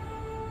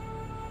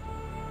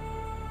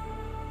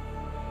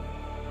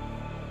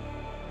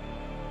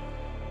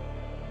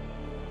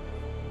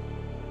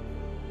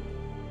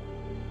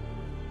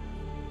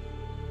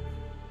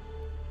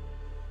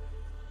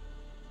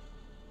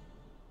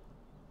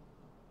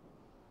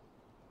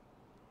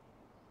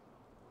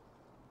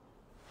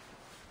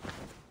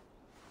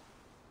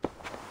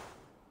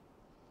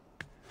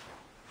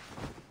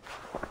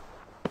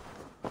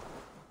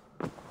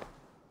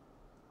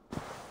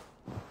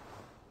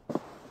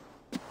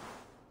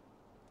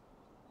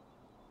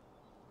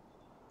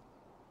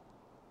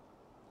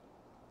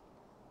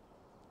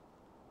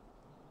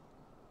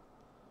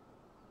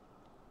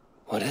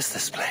 What is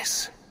this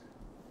place?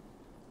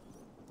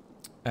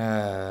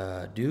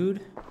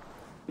 Dude?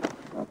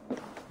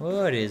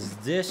 What is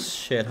this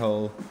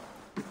shithole?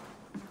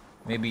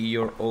 Maybe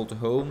your old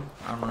home?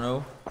 I don't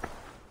know.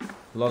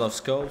 A lot of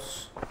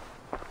skulls.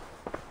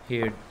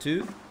 Here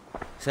too.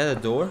 Is that a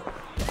door?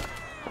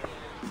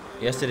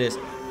 Yes it is.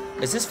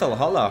 Is this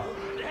Valhalla?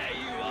 There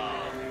you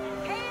are.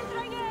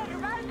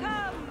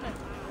 Welcome.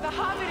 The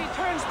Javi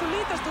returns to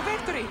lead us to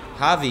victory.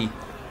 Javi.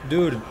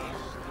 Dude.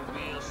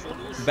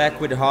 Back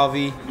with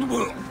Javi.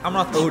 I'm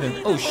not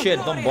Odin. Oh shit,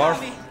 don't barf.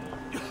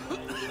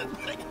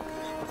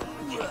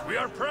 We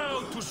are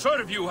proud to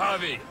serve you,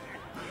 Javi.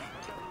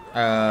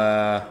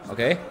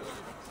 Okay.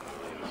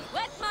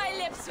 Wet my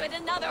lips with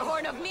another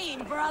horn of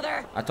mean,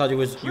 brother. I thought you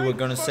were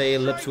gonna say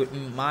lips with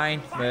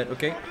mine, but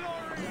okay.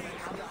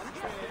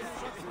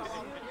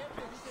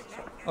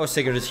 Oh,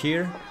 Sigurd is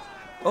here.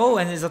 Oh,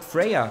 and is that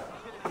Freya?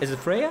 Is it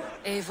Freya?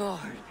 Eivor,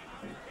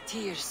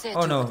 Tyr said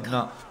Oh you no, would come.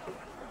 no.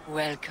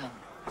 Welcome.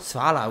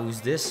 Svala,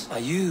 who's this? Are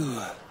you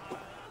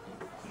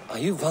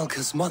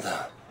Valka's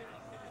mother?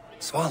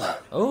 Swala?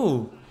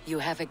 Oh, You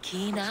have a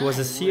keen eye. she was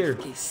a seer.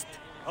 Wolf-kissed.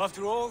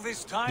 After all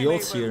this time, The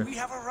old Eivor, seer. we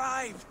have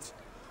arrived.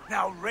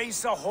 Now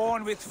raise a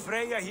horn with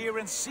Freya here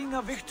and sing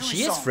a victory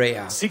She song. is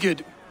Freya.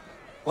 Sigurd,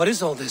 what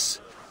is all this?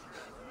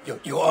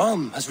 Your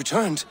arm has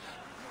returned,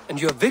 and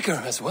your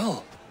vigor as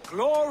well.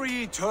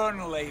 Glory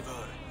eternal,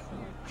 Eivor.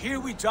 Here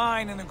we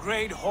dine in the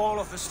great hall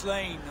of the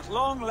slain, at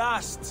long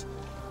last.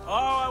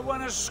 Oh, I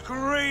want to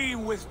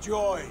scream with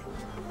joy.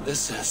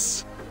 This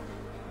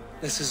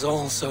is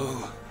all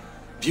so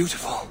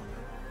beautiful.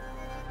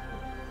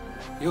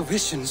 Your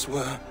visions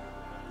were...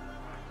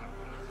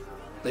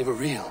 they were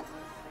real.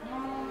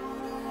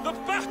 The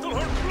battle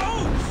hurt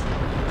blows!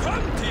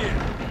 Come, Tyr!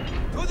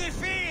 To the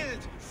field!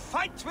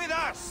 Fight with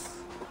us!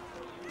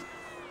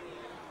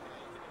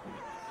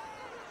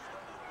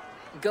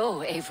 Go,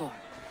 Eivor.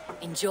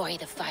 Enjoy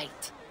the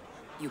fight.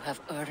 You have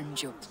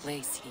earned your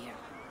place here.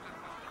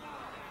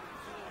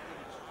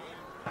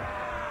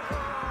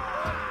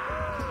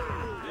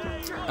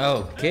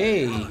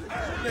 Okay.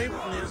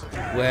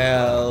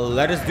 Well,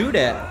 let us do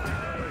that.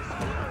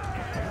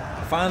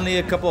 Finally,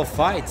 a couple of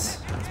fights.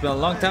 It's been a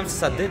long time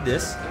since I did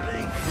this.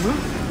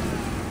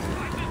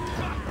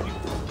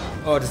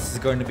 Oh, this is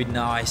going to be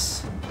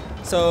nice.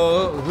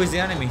 So, who's the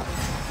enemy?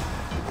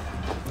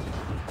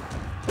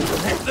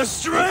 The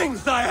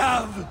strength I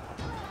have!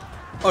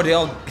 Oh, they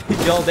all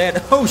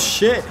dead. Oh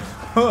shit.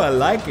 Oh, I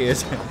like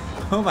it.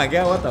 Oh my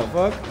god, what the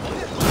fuck?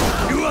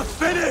 You are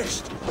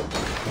finished!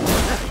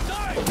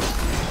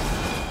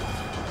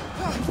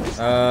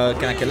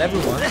 Can I kill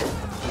everyone?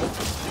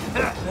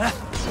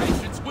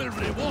 Patience will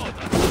reward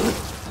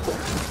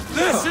us.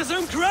 This is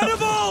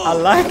incredible! I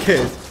like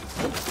it.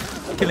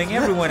 Killing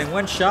everyone in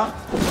one shot.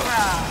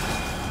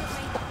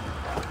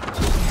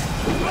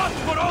 Blood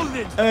for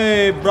Odin!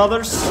 Hey,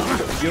 brothers.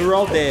 You're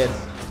all dead.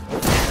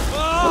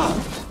 Ah,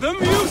 the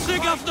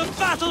music of the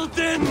battle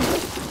din!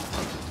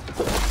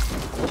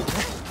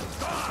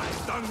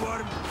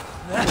 Dunworm!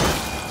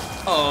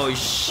 Oh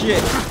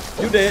shit.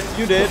 You did,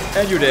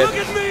 and you did. Look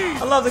at me!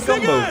 I love the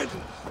combo. Sigurd!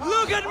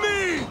 Look at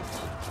me!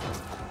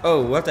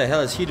 Oh, what the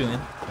hell is he doing?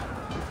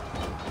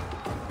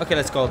 Okay,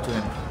 let's call to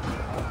him.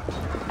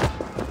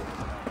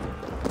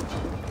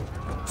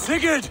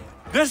 Sigurd!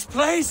 This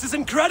place is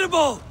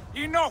incredible!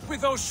 Enough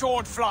with those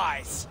short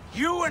flies.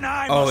 You and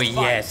I Oh must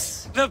fight.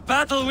 yes. The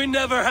battle we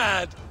never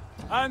had!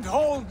 And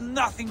hold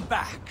nothing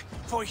back,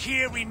 for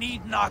here we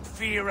need not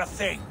fear a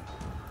thing.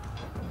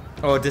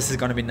 Oh, this is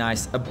gonna be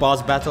nice. A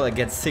boss battle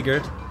against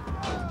Sigurd.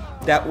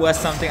 That was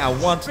something I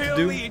wanted to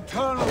do.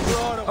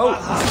 Oh!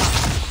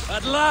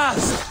 At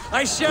last,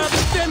 I share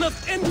the den of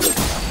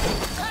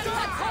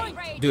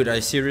Dude, are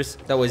you serious?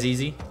 That was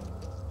easy.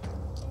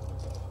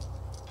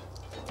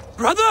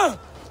 Brother!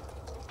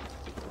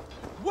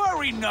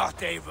 Worry not,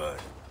 Eivor.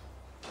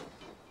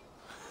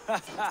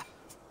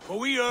 For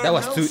we earn That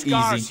was no too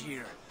scars easy.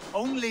 here.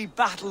 Only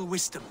battle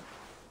wisdom.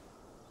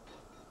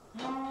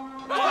 The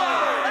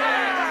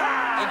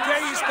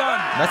day is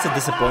done. That's a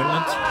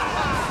disappointment.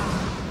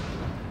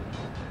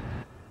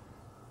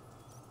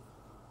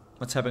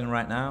 What's happening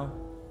right now?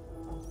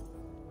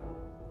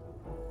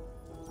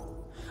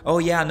 Oh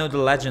yeah, I know the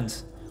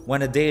legend.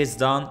 When a day is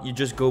done, you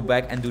just go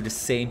back and do the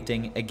same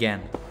thing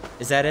again.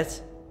 Is that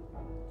it?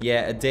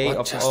 Yeah, a day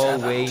of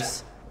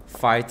always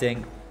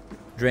fighting,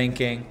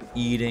 drinking,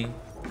 eating,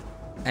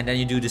 and then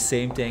you do the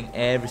same thing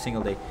every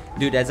single day.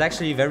 Dude, that's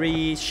actually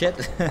very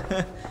shit.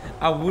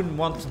 I wouldn't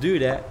want to do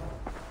that.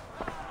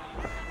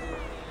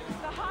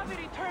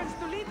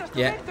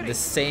 Yeah, the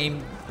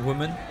same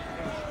woman.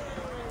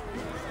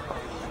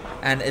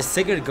 And is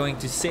Sigurd going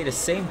to say the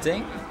same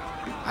thing?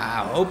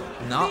 I hope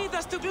not. Lead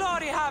us to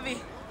glory, Javi.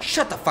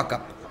 Shut the fuck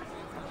up.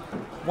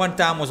 One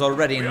time was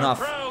already We are enough.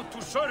 proud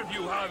to serve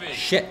you, Javi.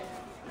 Shit.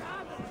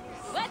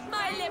 Wet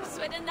my lips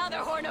with another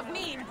horn of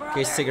mead, brother.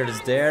 Okay, Sigurd is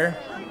there.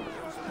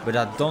 But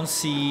I don't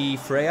see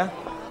Freya.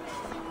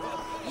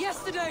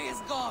 Yesterday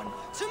is gone.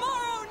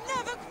 Tomorrow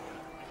never.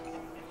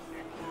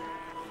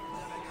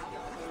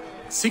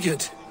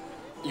 Sigurd,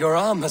 your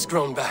arm has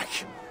grown back.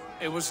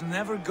 It was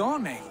never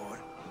gone, Eivor.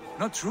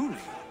 Not truly.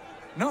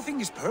 Nothing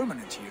is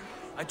permanent here.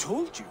 I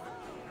told you.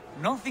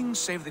 Nothing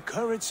save the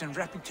courage and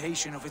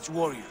reputation of its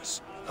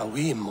warriors. Are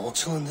we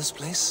immortal in this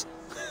place?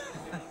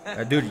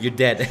 Dude, you're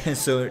dead.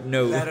 So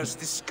no. Let us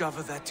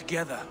discover that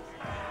together.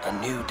 A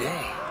new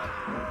day.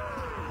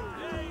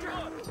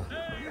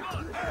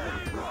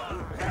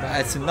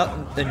 But it's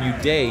not a new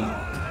day.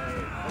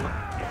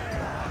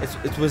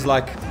 It was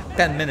like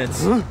 10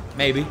 minutes,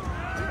 maybe.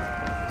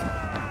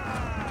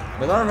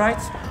 But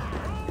alright.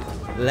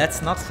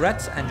 Let's not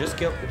fret and just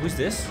kill. Who's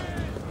this?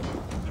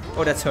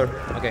 Oh, that's her.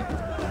 Okay.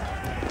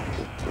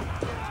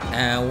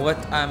 And what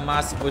am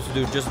I supposed to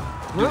do? Just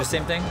do the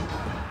same thing?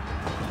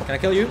 Can I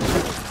kill you?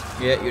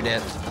 Yeah, you're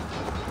dead.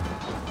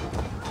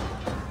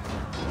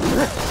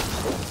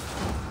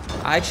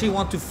 I actually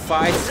want to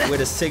fight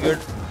with a Sigurd.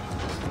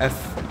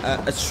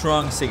 A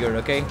strong Sigurd,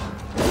 okay?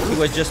 He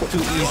was just too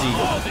easy.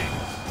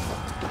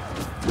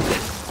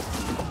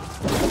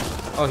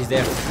 Oh, he's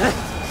there.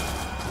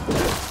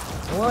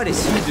 What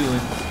is he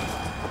doing?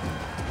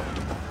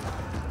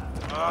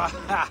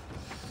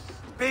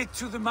 Bit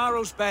to the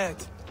marrow's bed.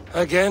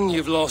 Again,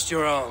 you've lost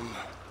your arm.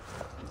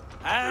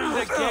 And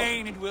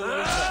again it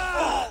will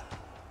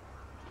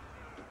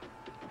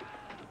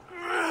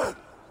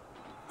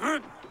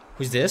return.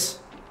 Who's this?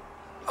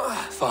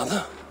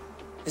 Father,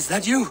 is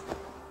that you?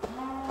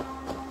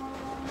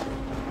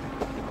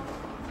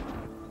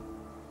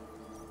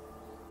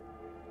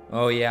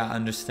 Oh yeah, I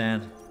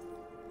understand.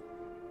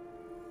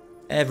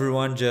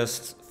 Everyone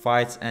just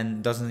fights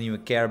and doesn't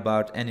even care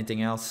about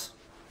anything else.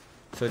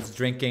 So it's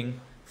drinking,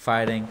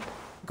 fighting,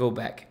 go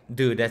back.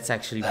 Dude, that's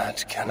actually,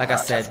 like I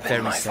said,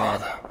 very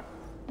sad.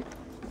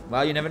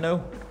 Well, you never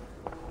know.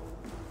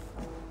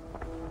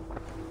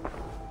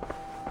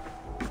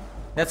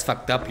 That's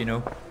fucked up, you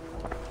know.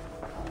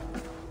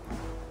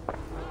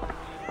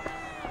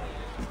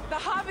 The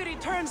Javi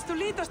returns to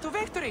lead us to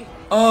victory.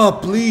 Oh,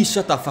 please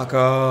shut the fuck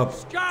up.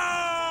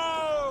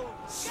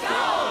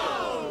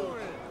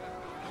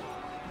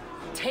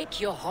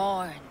 Take your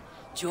horn.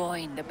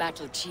 Join the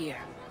battle cheer.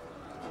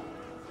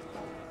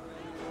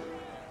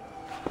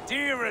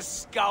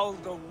 Dearest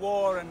Skald of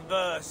war and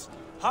verse,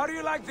 how do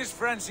you like this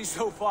frenzy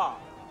so far?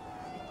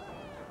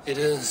 It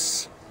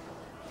is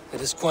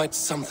quite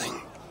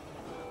something.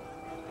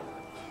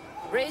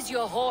 Raise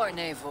your horn,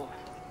 Eivor.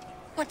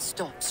 What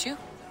stops you?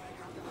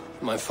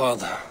 My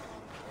father,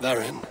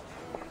 Varin.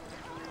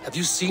 Have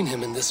you seen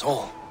him in this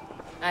hall?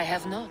 I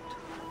have not.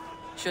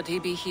 Should he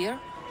be here?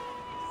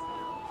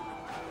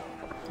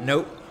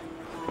 Nope.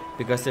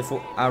 Because if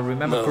I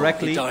remember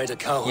correctly, he died a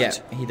coward. Yeah,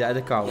 he died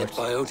a coward. Yet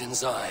by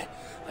Odin's eye,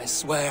 I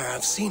swear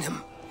I've seen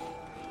him.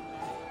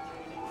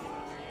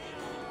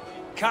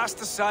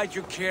 Cast aside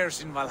your cares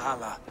in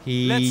Valhalla.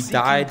 He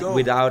died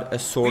without a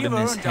sword in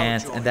his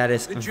hand, and that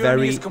is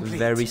very,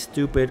 very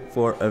stupid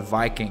for a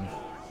Viking.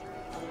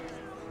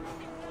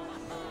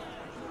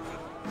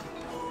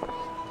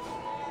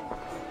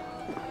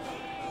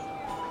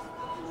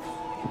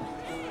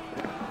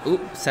 Ooh,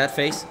 sad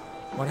face.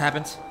 What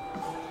happened?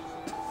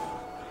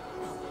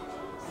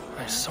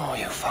 I saw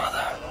you,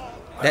 father.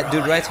 That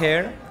dude right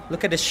here.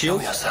 Look at the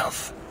shield. Show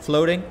yourself.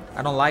 Floating.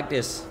 I don't like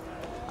this.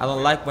 I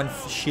don't like when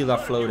shields are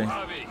floating.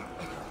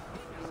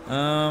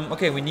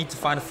 Okay, we need to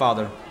find a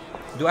father.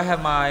 Do I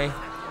have my...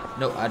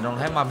 No, I don't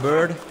have my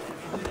bird.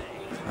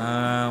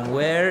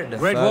 Where the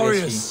Great fuck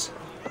warriors. is he?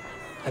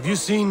 Have you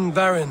seen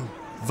Varin?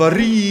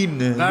 Varin!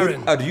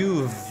 Varin. Where are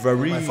you,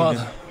 Varin? My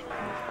father.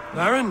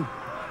 Varin?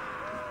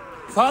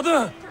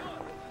 Father!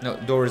 No,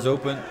 door is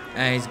open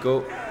and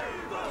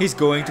he's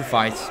going to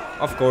fight,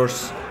 of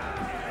course.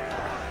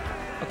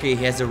 Okay,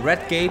 he has a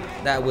red cape.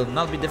 That will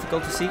not be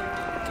difficult to see.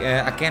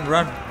 I can't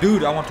run.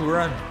 Dude, I want to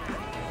run.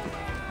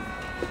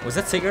 Was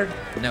that Sigurd?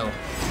 No.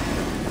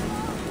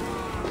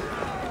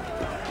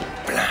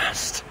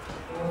 Blast.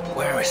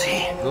 Where is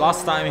he? The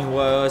last time he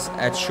was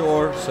at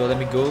shore, so let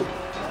me go.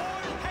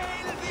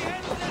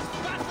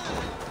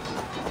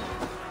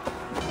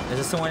 Is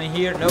there someone in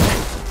here? No.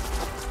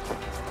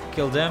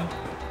 Kill them.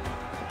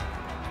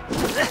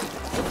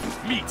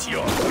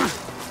 Meteor.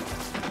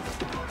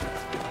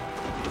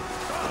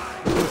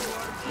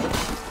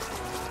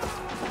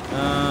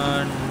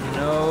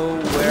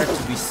 Nowhere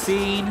to be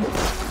seen.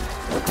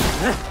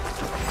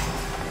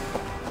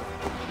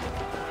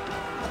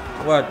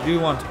 What do you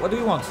want? What do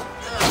you want?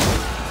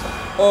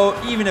 Oh,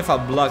 even if I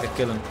block, I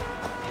kill him.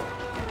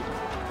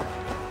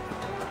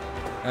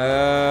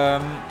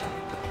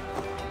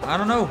 I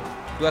don't know.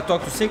 Do I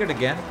talk to Sigurd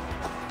again?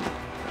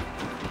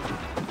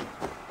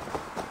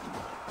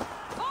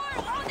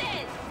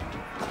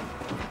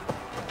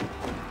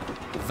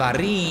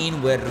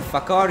 Vareen, where the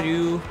fuck are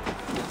you?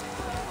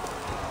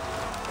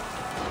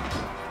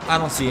 I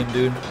don't see him,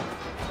 dude.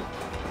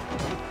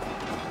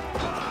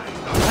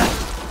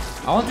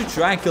 I want to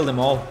try and kill them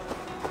all.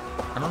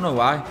 I don't know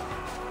why.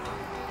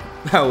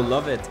 I would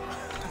love it.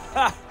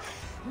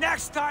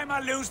 Next time I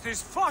lose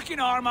this fucking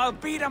arm, I'll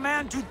beat a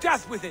man to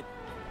death with it.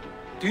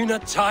 Do you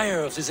not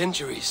tire of his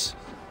injuries?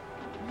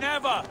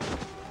 Never.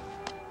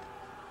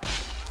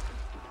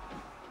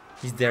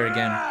 He's there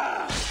again.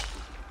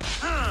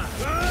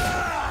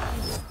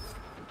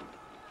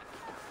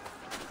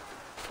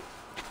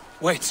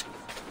 Wait.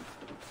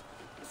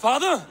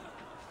 Father?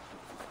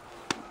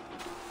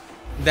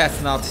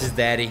 That's not his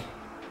daddy.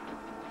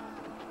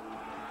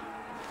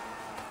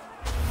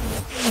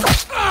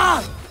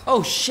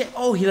 Oh shit,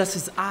 oh he lost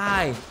his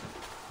eye.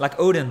 Like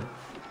Odin.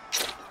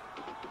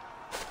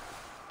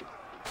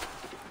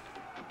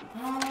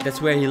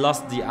 That's where he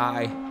lost the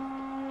eye.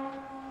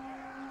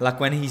 Like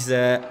when he's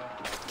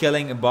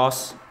killing a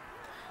boss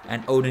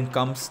and Odin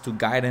comes to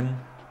guide him.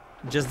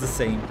 Just the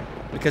same.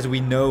 Because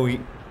we know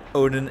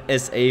Odin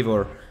is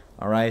Eivor.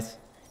 Alright?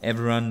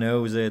 Everyone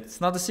knows it.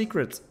 It's not a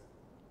secret.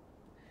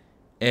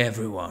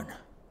 Everyone.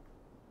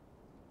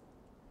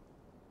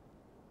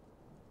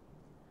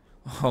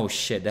 Oh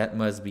shit, that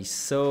must be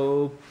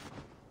so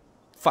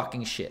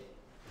fucking shit.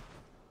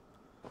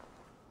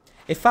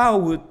 If I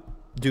would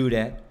do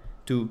that,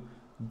 to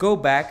go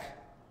back,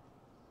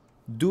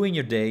 doing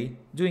your day,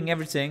 doing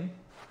everything,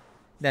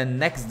 then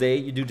next day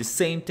you do the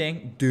same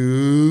thing,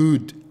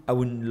 dude, I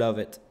wouldn't love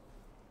it.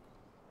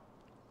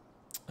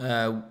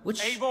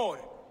 Which? Eivor,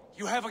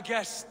 you have a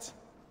guest.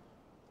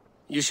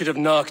 You should have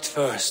knocked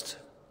first.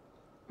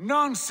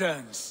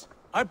 Nonsense.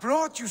 I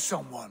brought you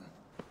someone.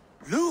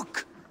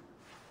 Look.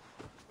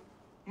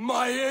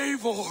 My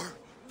Eivor,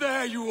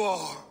 there you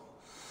are.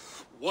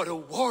 What a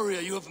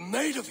warrior you have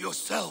made of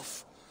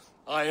yourself.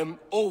 I am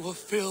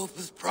overfilled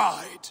with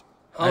pride.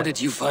 How did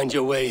you find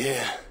your way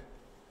here?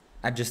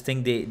 I just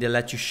think they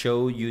let you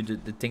show you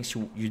the things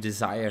you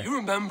desire. You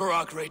remember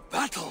our great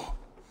battle.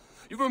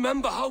 You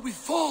remember how we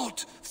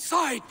fought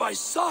side by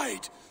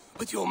side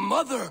with your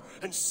mother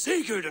and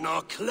Sigurd and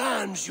our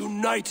clans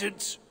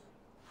united.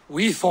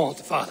 We fought,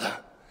 father,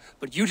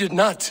 but you did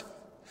not.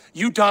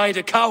 You died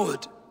a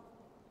coward.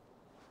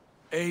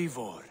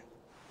 Eivor,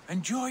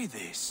 enjoy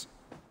this.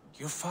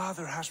 Your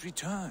father has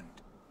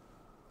returned.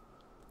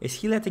 Is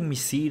he letting me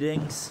see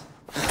things?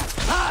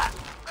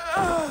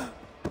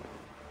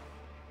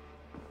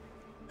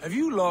 Have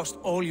you lost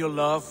all your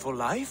love for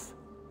life?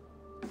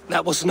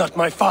 That was not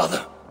my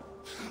father.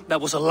 That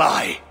was a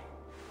lie.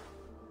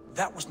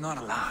 That was not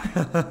a lie.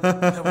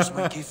 That was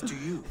my gift to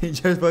you. He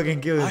just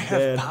fucking killed his I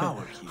dad. have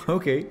power here.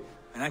 Okay.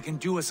 And I can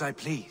do as I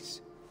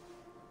please.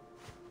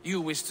 You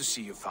wished to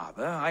see your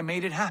father, I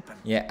made it happen.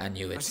 Yeah, I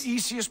knew it. As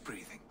easy as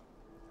breathing.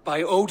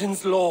 By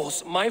Odin's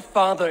laws, my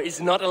father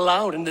is not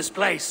allowed in this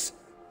place.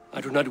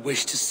 I do not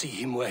wish to see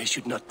him where he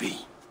should not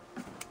be.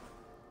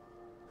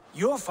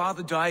 Your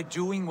father died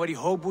doing what he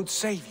hoped would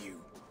save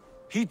you.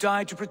 He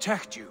died to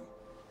protect you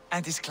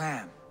and his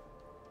clan.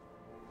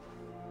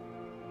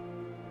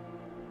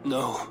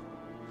 No.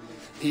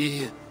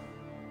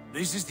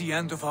 This is the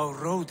end of our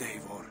road,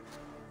 Eivor.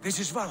 This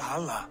is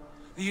Valhalla,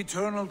 the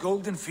eternal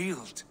golden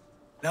field.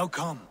 Now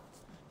come.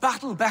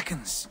 Battle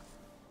beckons.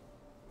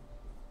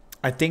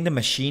 I think the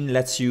machine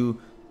lets you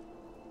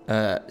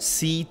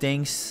see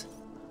things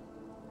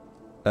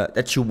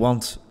that you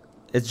want.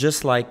 It's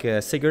just like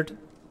Sigurd,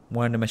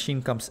 when the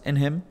machine comes in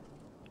him.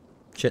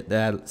 Shit,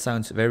 that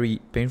sounds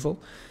very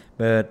painful.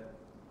 But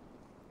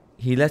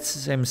he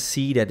lets him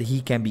see that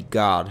he can be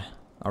God.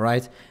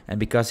 Alright? And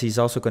because he's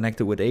also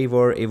connected with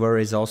Eivor, Eivor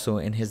is also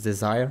in his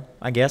desire.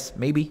 I guess,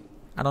 maybe.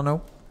 I don't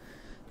know.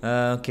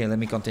 Okay, let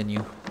me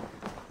continue.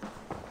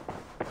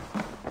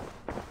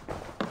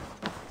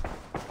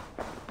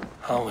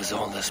 How is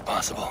all this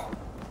possible?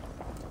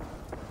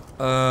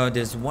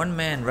 There's one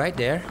man right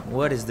there.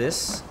 What is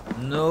this?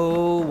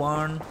 No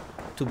one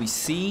to be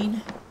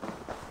seen.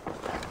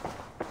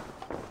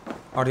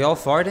 Are they all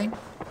fighting?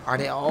 Are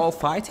they all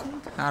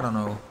fighting? I don't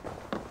know.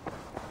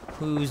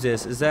 Who's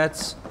this? Is that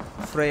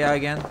Freya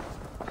again?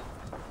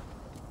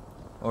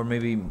 Or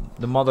maybe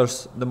the mother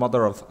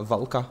of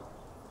Valka?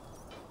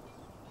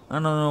 I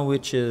don't know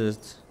which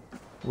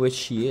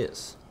she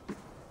is.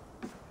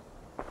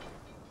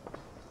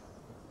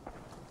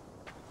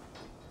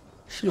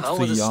 She looks How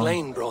too were the young.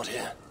 slain brought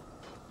here?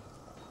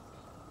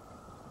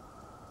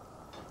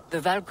 The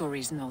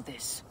Valkyries know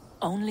this.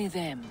 Only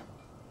them.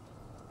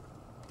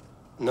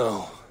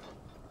 No,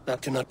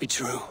 that cannot be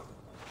true.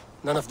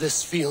 None of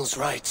this feels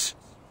right.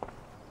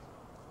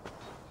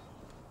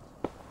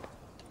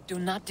 Do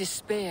not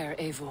despair,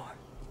 Eivor.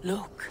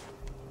 Look.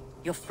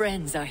 Your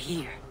friends are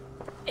here.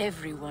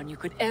 Everyone you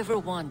could ever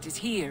want is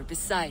here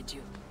beside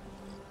you.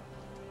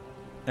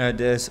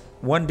 There's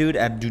one dude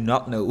I do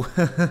not know.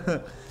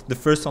 The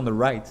first on the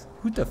right.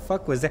 Who the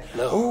fuck was that?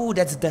 No. Oh,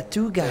 that's the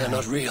tattoo guy. They are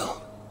not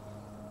real.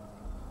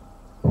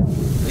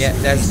 Yeah,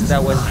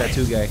 that was the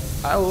tattoo guy.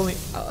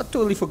 I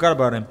totally forgot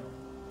about him.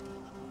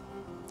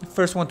 The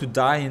first one to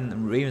die in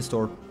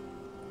Ravenstorp.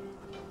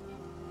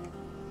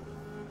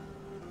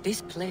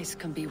 This place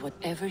can be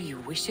whatever you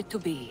wish it to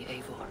be,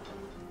 Eivor.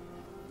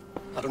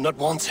 I do not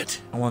want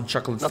it. I want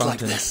chocolate Not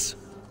fountain. like this.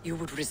 You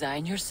would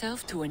resign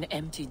yourself to an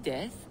empty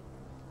death?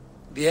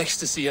 The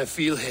ecstasy I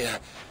feel here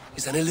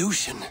is an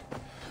illusion.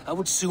 I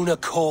would sooner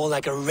call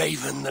like a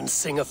raven than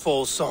sing a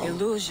false song.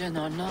 Illusion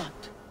or not,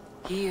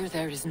 here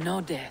there is no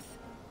death,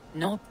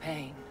 no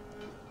pain,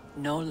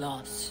 no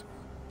loss,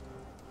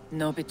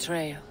 no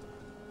betrayal,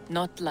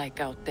 not like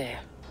out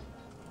there.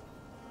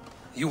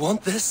 You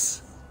want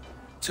this?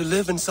 To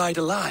live inside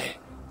a lie?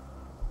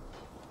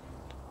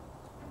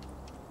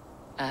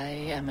 I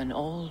am an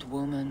old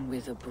woman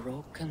with a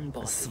broken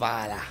body.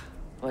 Svala.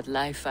 What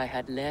life I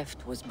had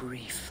left was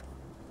brief,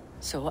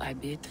 so I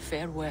bid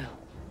farewell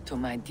to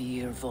my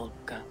dear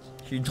Volka.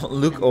 You don't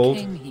look and old.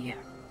 Came here.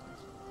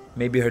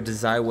 Maybe her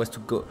desire was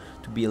to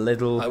be a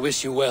little I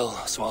wish you well,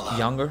 Svala.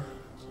 younger.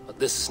 But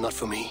this is not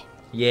for me.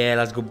 Yeah,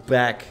 let's go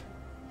back.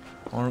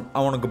 I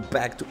want to go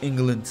back to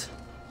England.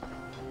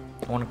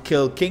 I want to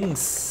kill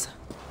kings.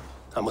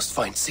 I must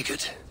find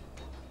Sigurd.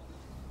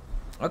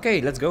 Okay,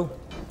 let's go.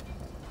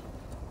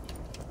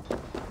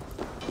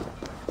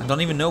 I don't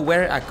even know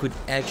where I could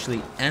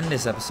actually end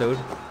this episode.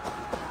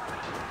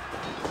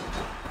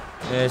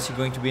 Is he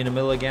going to be in the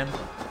middle again?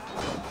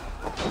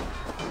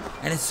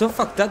 And it's so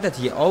fucked up that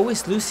he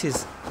always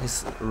loses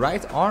his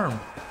right arm.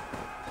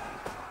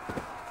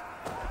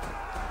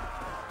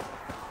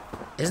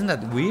 Isn't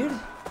that weird?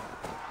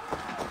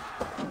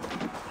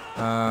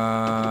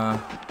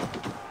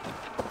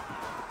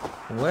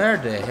 Where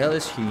the hell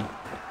is he?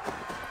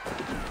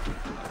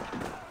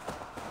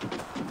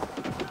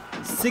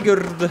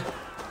 Sigurd!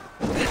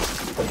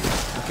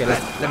 Okay,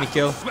 let me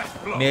kill.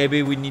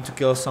 Maybe we need to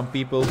kill some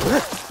people.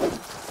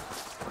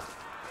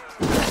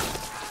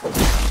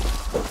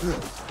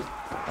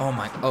 Oh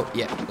my, oh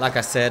yeah, like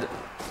I said,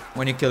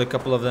 when you kill a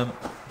couple of them,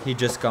 he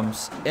just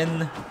comes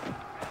in.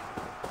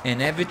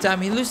 And every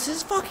time he loses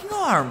his fucking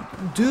arm.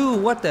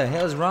 Dude, what the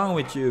hell is wrong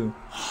with you?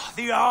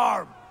 The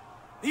arm!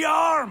 The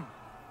arm!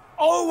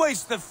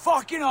 Always the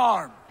fucking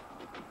arm!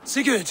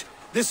 Sigurd,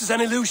 this is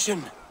an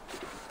illusion.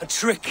 A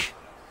trick.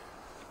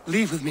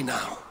 Leave with me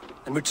now,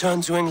 and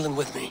return to England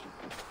with me.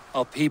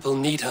 Our people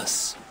need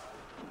us.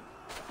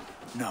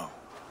 No,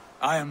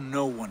 I am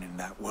no one in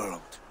that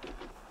world.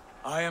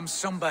 I am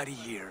somebody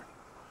here.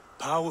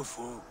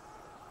 Powerful,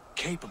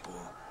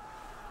 capable,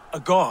 a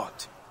god.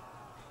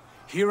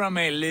 Here I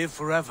may live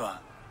forever.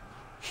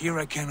 Here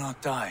I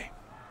cannot die.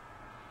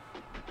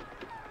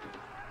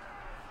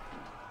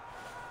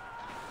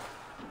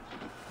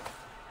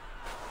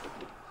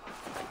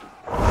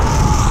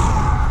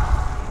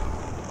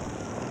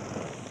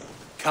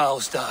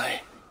 Cows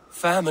die.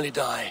 Family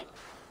die.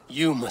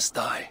 You must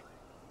die.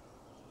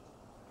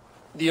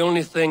 The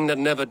only thing that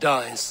never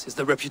dies is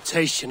the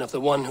reputation of the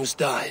one who's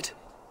died.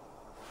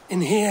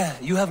 In here,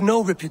 you have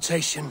no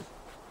reputation.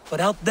 But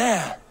out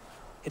there,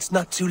 it's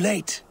not too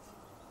late.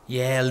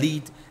 Yeah,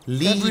 lead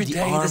Every the day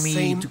the army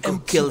same to go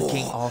empty kill war,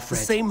 King the Alfred.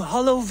 same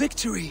hollow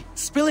victory,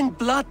 spilling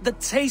blood that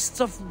tastes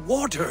of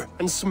water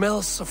and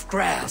smells of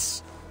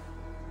grass.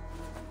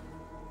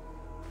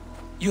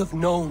 You have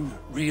known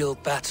real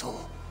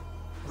battle,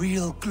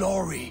 real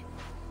glory,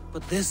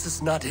 but this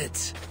is not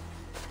it.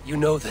 You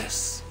know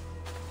this.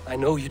 I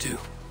know you do.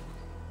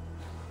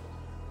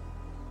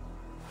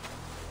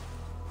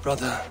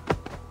 Brother,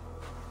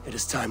 it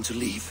is time to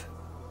leave.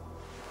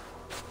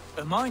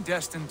 Am I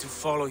destined to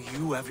follow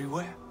you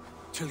everywhere?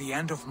 Till the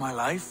end of my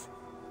life?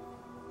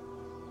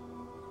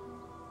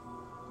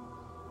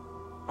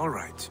 All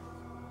right.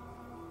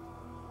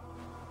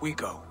 We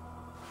go.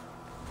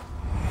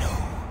 No,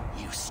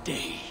 you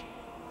stay.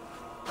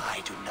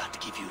 I do not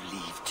give you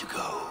leave to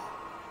go.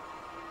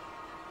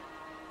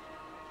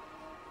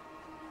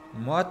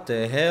 What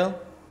the hell?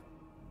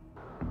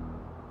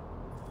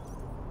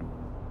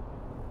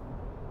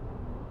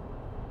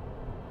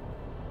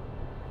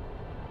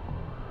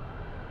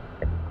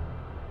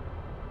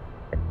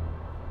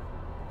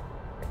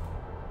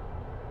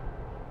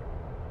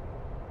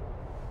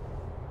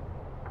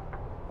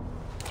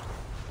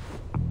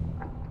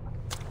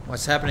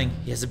 What's happening?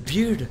 He has a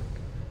beard.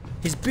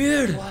 His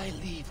beard. Why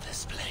leave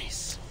this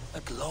place? A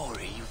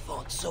glory you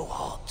fought so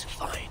hard to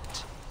find.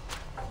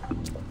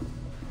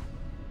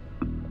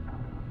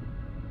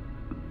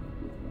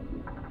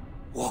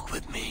 Walk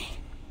with me.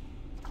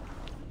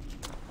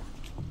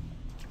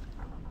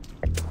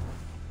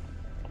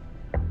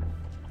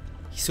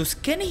 He's so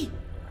skinny.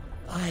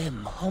 I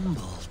am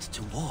humbled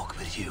to walk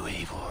with you,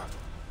 Eivor.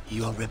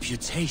 Your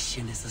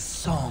reputation is a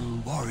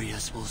song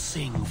warriors will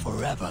sing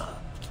forever.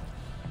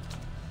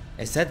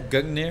 Is that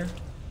Gungnir?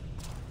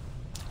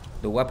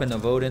 The weapon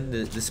of Odin,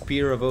 the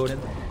spear of Odin?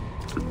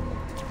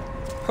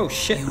 Oh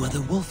shit. You are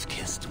the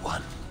wolf-kissed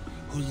one,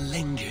 who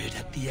lingered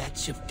at the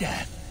edge of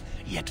death,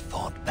 yet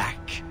fought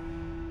back.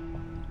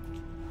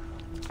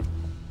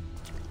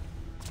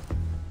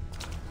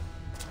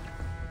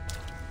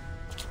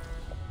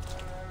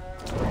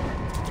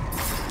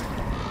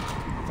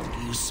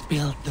 You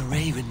spilled the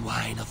raven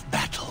wine of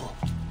battle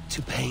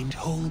to paint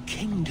whole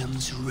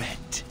kingdoms red.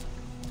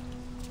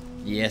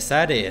 Yes,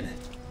 I did.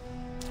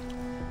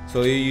 So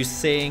are you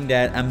saying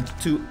that I'm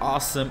too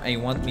awesome and you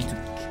want me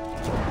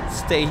to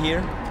stay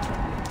here?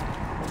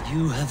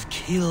 You have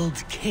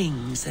killed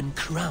kings and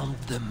crowned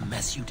them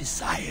as you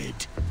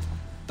desired,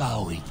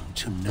 bowing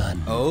to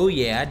none. Oh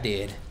yeah, I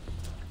did.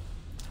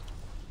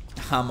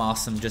 I'm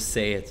awesome, just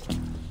say it.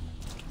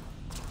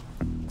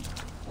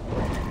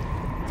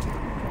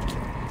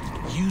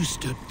 You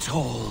stood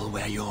tall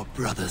where your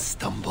brother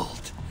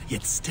stumbled,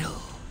 yet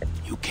still,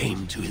 you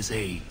came to his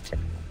aid.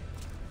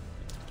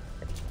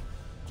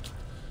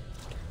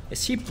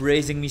 Is he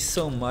praising me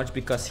so much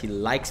because he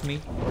likes me?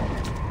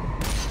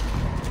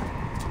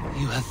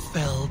 You have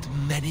felled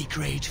many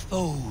great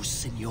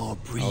foes in your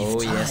brief time.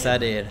 Oh yes, I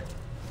did.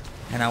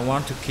 And I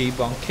want to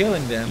keep on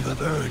killing them. You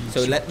have earned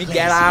So let me your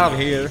get place out of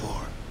here.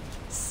 Eivor.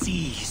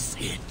 Seize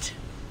it.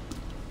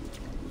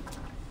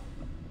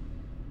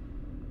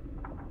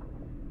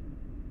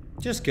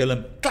 Just kill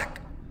him. Clack!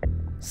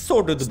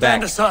 Sword to the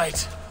Stand back. aside.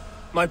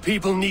 My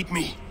people need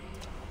me.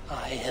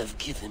 I have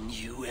given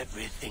you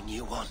everything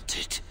you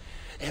wanted.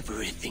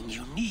 Everything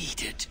you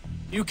needed.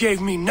 You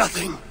gave me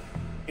nothing.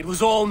 It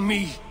was all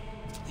me.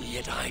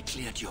 Yet I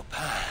cleared your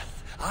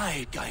path.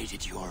 I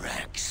guided your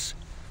axe.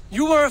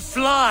 You were a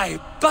fly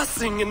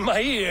buzzing in my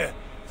ear.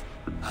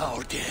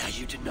 How dare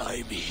you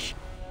deny me?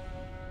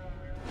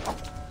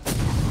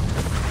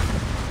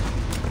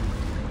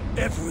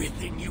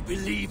 Everything you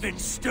believe in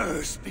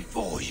stirs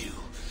before you.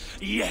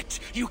 Yet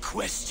you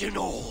question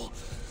all.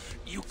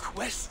 You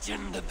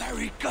question the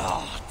very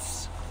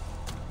gods.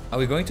 Are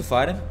we going to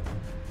fight him?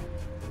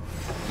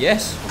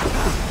 Yes.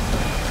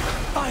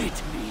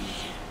 Fight me.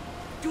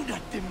 Do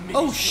not diminish.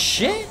 Oh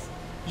shit!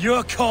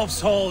 Your corpse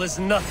hall is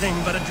nothing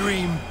but a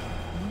dream.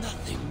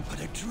 Nothing but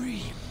a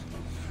dream.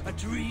 A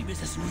dream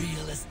is as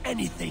real as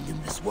anything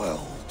in this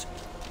world.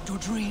 Do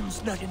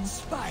dreams not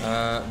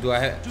inspire? Do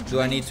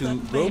I need to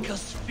go? Make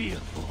us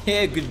fearful.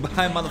 Yeah,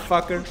 goodbye,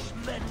 motherfucker.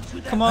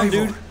 Come on,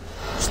 dude.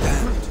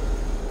 Stand.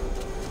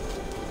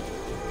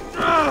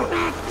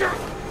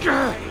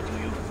 Why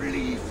do you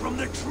flee from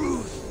the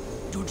truth?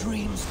 Do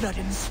dreams not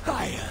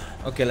inspire?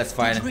 Okay, let's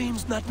fight Do him.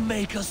 dreams not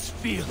make us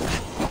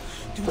fearful?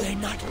 Do they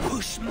not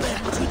push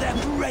men to their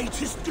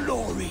greatest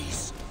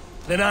glories?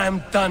 Then I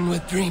am done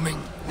with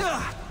dreaming.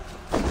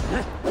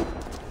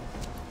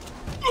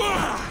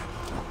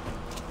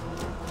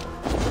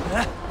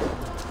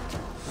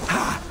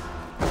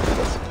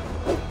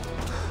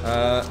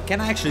 Can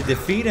I actually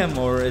defeat him,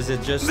 or is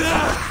it just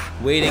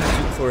waiting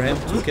for him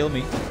to kill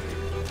me?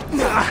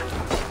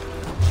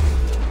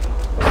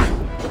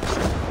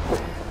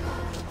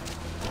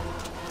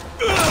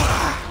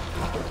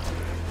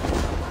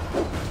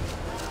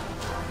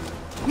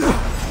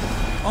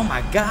 Oh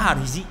my god,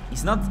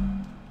 he's not...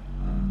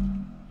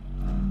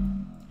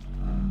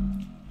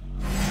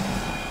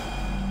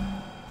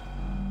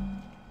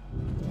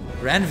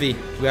 Ranvi,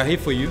 we are here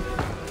for you.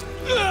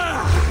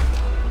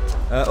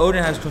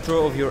 Odin has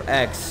control of your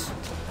axe.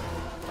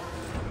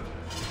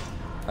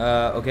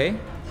 Okay.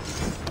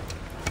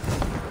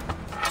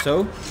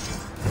 So?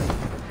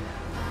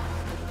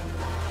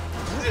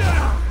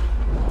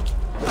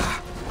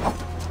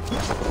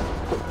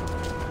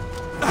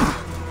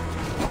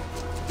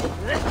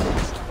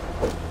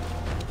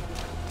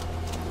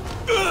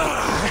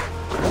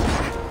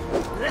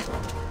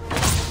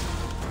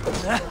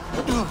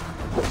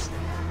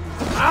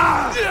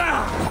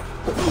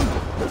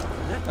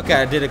 Okay,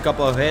 I did a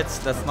couple of hits,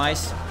 that's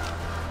nice.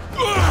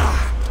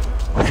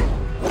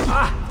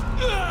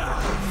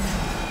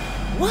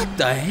 What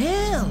the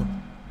hell?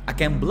 I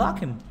can block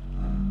him.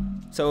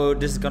 So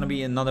this is gonna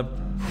be another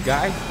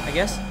guy, I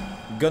guess.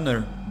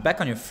 Gunner, back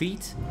on your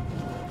feet.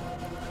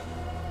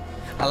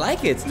 I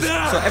like it.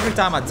 So every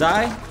time I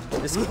die,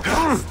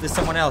 there's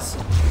someone else.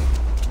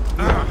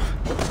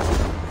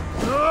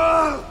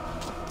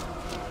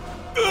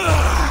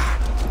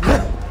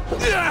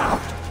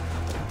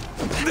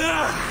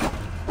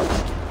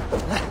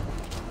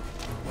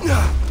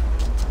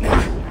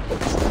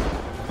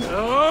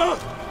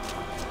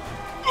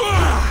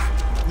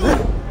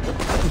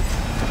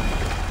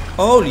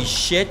 Holy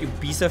shit, you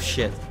piece of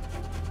shit.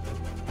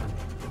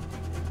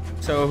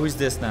 So who's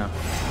this now?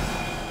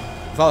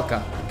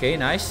 Valka. Okay,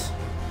 nice.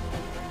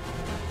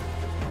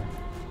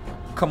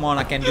 Come on,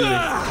 I can do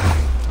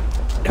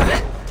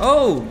it.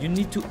 Oh, you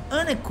need to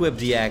unequip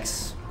the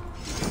axe.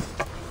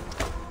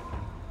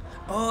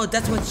 Oh,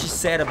 that's what she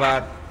said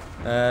about...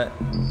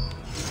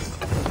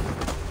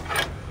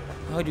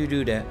 how do you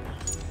do that?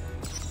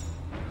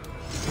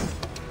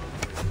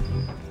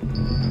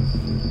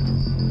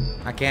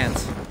 I can't.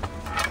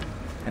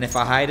 And if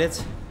I hide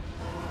it...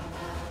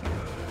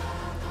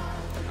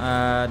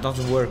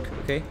 doesn't work,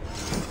 okay?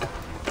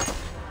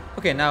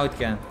 Okay, now it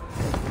can.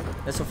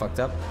 That's so fucked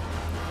up.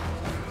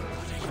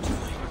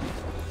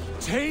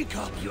 Take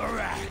up your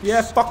axe.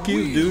 Yeah, fuck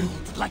you, dude.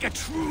 Like a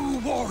true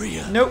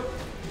warrior. Nope.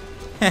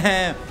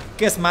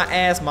 Kiss my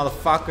ass,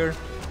 motherfucker.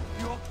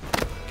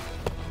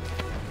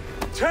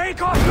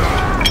 Take up your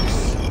axe.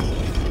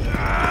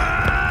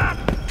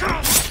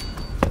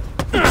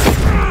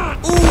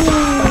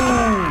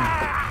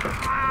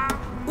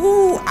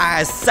 Ooh,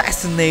 I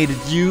assassinated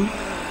you.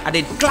 I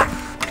did clap.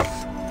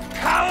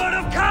 Coward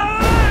of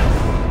cowards!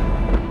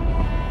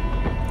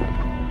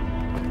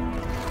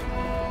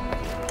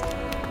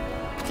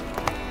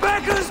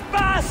 Beggar's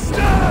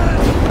bastard!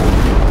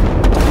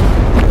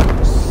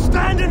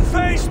 Stand and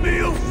face me,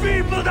 you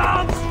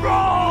feeble-down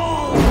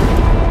thrall!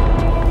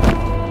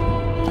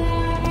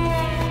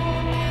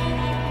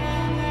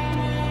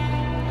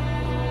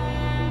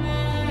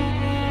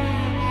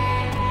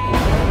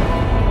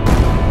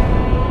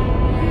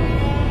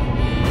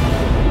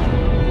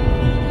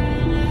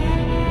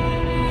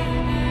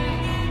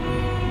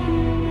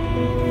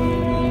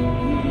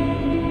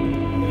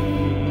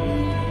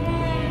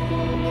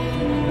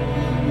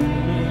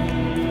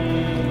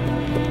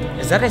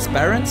 Is that his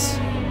parents?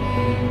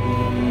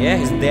 Yeah,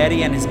 his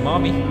daddy and his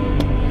mommy.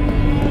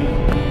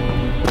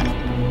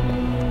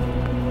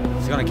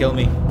 He's gonna kill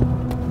me.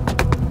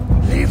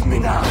 Leave me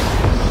now.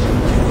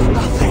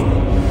 Nothing.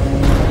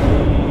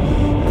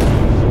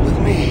 With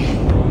me,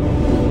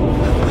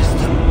 have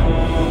wisdom,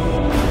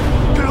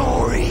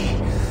 glory,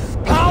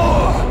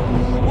 power.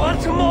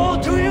 What more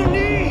do you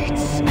need?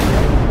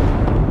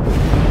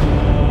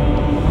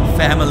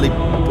 Family,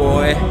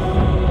 boy.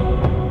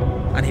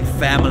 I need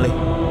family.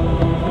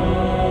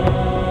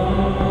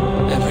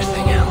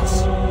 Everything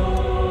else.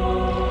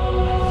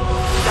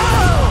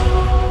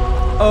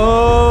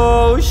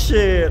 Oh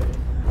shit.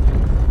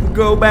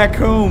 Go back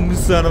home,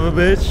 son of a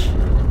bitch.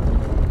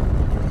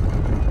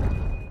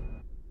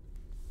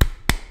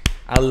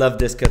 I love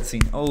this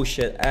cutscene. Oh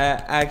shit, I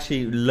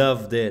actually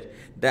loved it.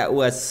 That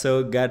was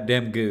so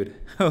goddamn good.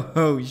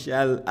 Oh shit,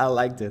 I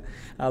liked it.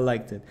 I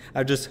liked it.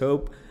 I just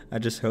hope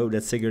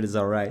that Sigurd is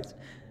alright.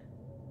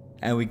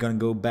 And we're gonna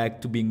go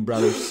back to being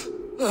brothers.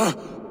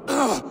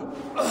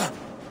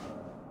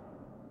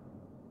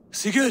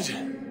 Sigurd,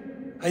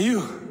 are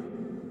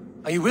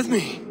you with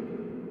me?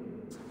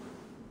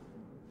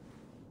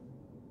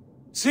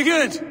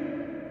 Sigurd!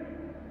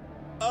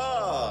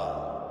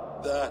 Ah,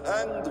 the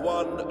hanged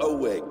one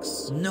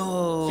awakes.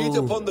 No. Feet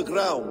upon the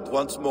ground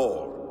once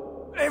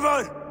more.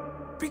 Eivor,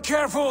 be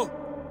careful.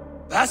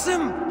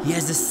 Basim? He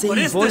has the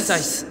same voice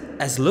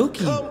as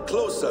Loki. Come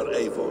closer,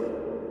 Eivor.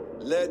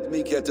 Let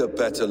me get a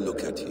better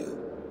look at you.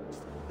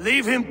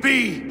 Leave him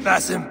be,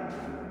 Basim.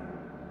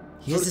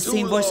 He has the For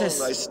same too voice long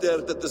as... I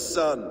stared at the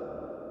sun.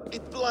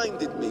 It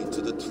blinded me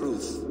to the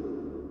truth.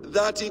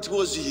 That it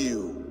was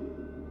you.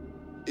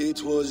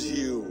 It was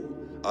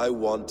you I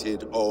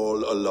wanted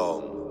all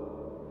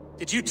along.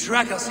 Did you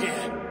track us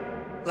here?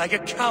 Like a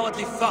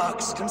cowardly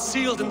fox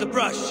concealed in the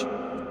brush?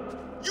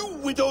 You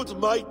widowed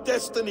my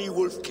destiny,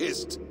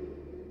 wolf-kissed.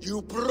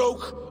 You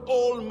broke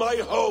all my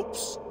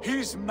hopes.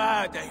 He's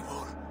mad,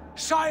 Eivor.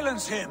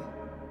 Silence him.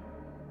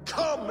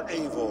 Come,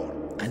 Eivor.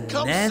 I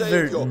Come never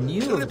save your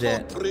knew of crippled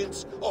that.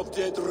 prince of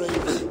dead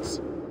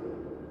ravens.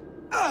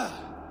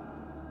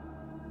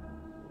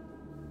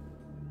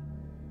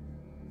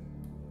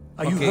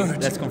 Are you Okay,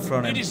 hurt? let's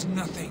confront It him. is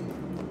nothing.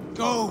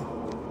 Go.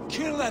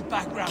 Kill that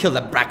background. Kill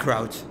that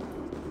background.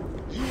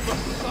 You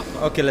must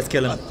suffer Okay, let's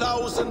kill him.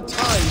 1,000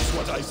 times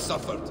what I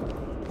suffered.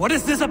 What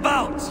is this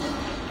about?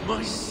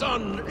 My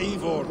son,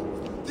 Eivor.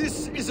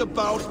 This is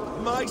about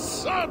my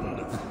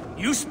son.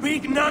 You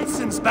speak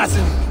nonsense,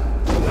 Basim.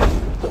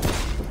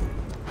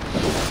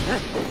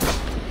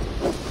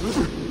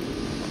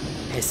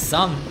 His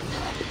son.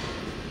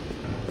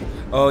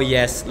 Oh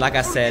yes, like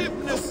I said,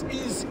 Forgiveness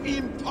is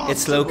impossible.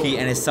 it's Loki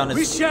and his son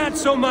We is... shared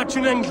so much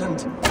in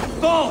England.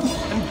 Fought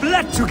and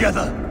bled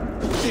together.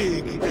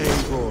 Dig,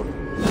 Eivor,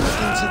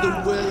 into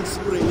the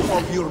wellspring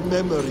of your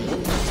memory.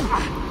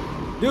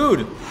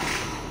 Dude!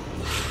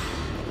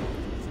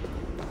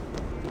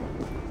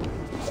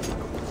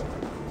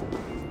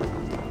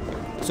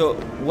 So,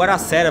 what I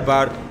said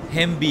about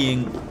him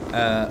being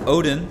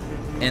Odin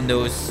in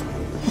those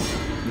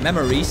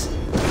memories,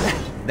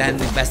 then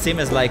Basim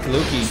is like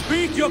Loki.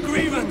 Speak your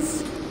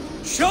grievance.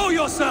 Show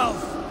yourself.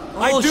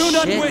 Oh, I do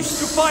not shit, wish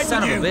to fight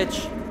son with of you. a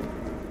bitch.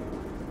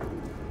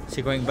 Is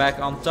he going back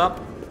on top?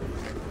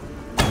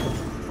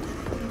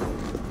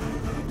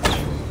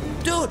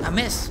 Dude, I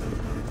miss.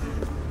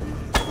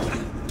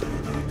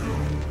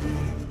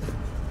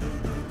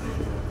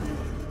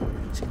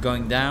 Is it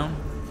going down?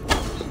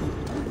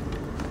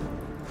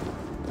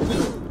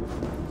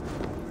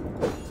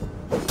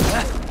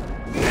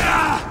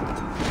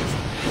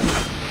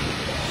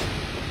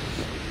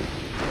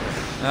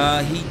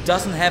 He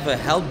doesn't have a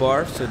health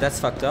bar, so that's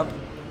fucked up.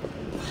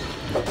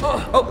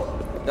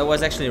 Oh, that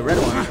was actually a red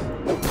one.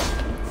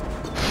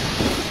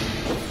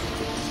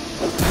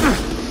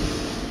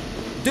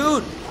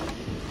 Dude!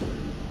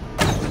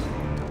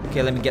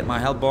 Okay, let me get my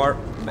health bar.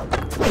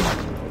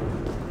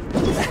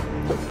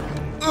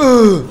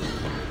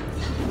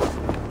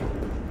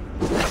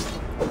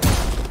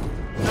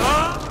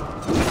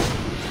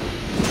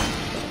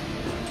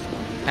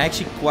 I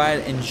actually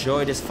quite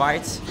enjoy this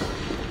fight.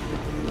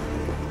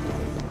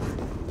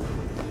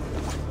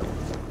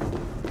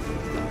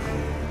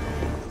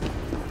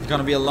 It's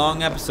gonna be a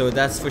long episode,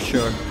 that's for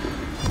sure.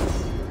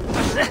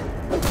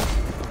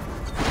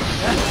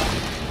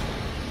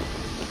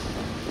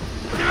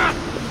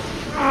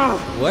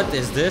 What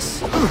is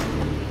this?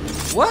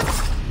 What?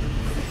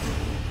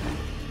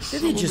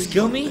 Did he just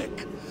kill me?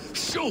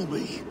 Show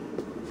me.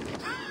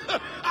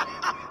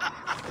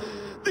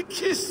 The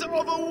kiss of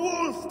a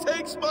wolf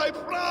takes my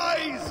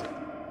prize.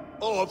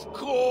 Of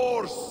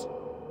course.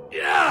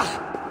 Yeah.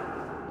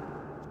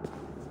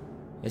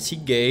 Is he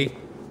gay?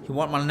 You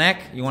want my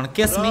neck? You want to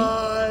kiss me?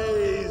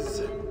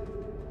 Rise.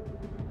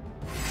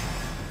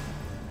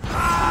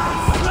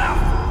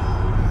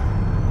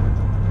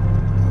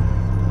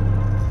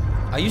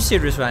 Are you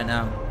serious right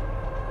now?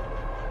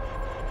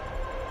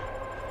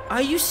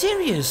 Are you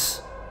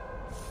serious?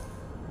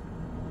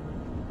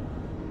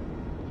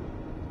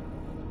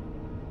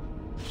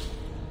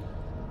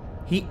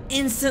 He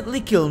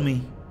instantly killed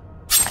me.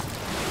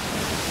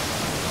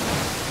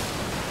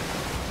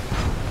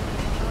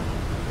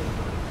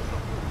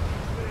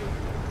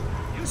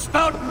 You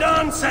spout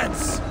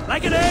nonsense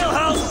like an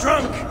alehouse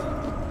drunk.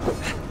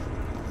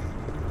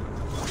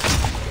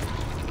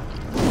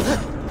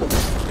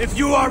 If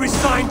you are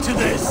resigned to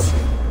this,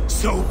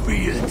 so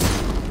be it.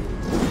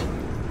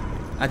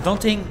 I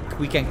don't think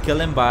we can kill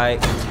him by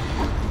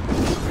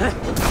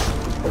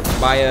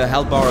a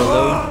health bar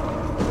alone.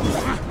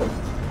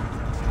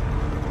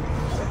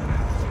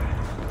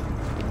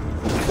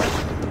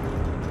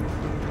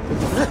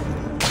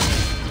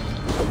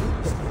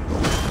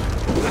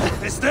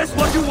 Is this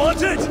what you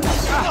wanted?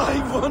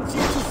 I want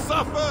you to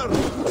suffer.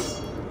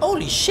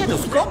 Holy shit,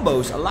 those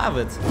combos, I love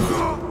it.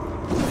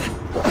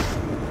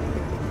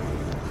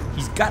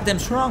 He's goddamn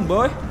strong,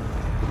 boy.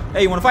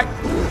 Hey, you wanna fight?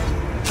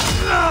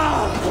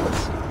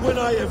 When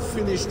I have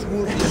finished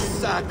wounding a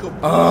sack of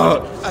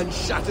blood and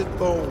shattered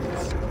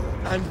bones,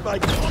 and my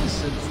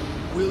conscience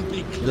will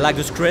be clear. You like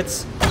those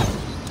crits?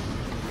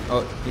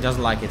 Oh, he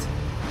doesn't like it.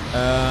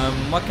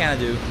 What can I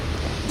do?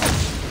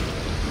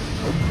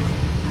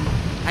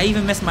 I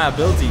even missed my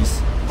abilities.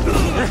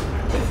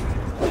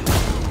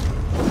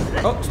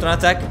 Oh, stun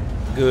attack.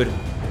 Good.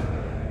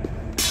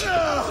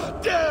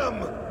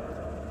 Damn!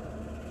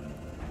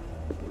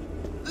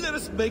 Let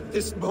us make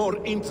this more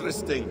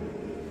interesting.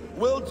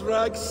 We'll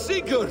drag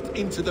Sigurd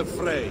into the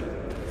fray.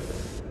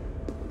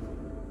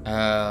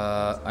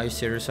 Are you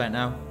serious right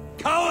now?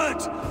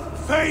 Coward!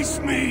 Face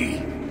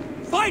me!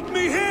 Fight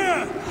me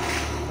here!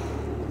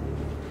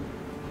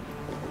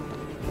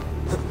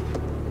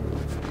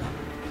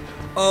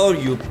 Oh,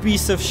 you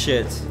piece of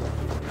shit.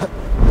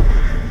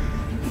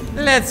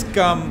 Let's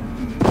come.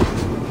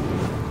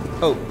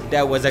 Oh,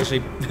 that was actually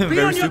Be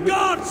very on your stupid.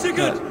 guard,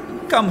 Sigurd!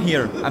 Come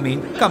here. I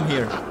mean, come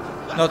here.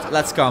 Not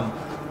let's come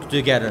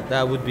together.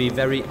 That would be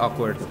very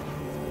awkward.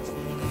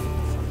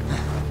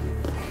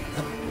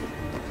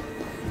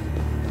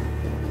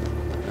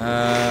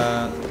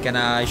 Can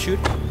I shoot?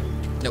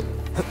 No.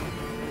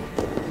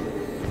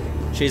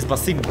 She's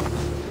Basim.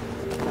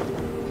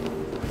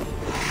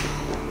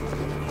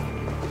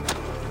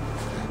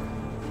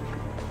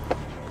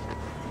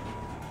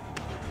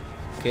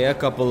 Okay, a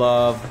couple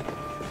of...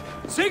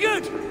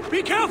 Sigurd!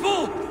 Be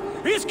careful!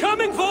 He's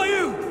coming for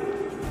you!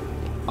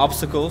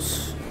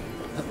 obstacles.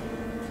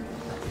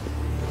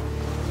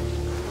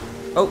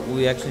 Oh,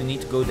 we actually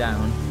need to go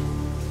down.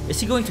 Is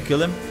he going to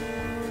kill him?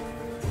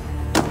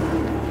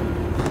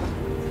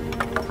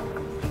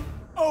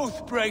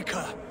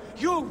 Oathbreaker!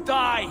 You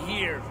die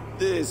here!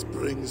 This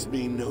brings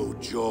me no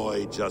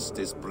joy,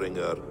 Justice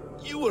Bringer.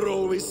 You were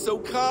always so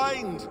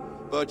kind,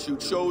 but you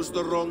chose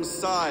the wrong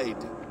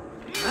side.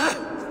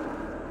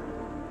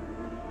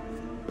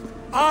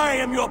 I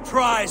am your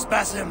prize,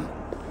 Basim.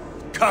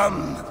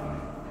 Come.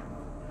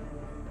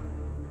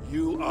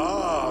 You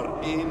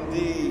are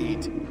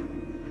indeed.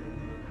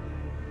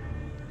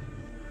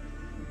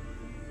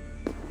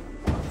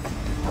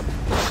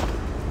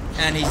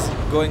 And he's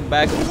going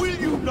back. Will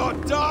you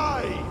not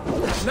die?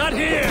 Not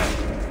here!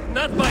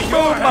 Not by Oh,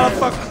 your hand!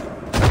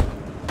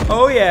 motherfucker!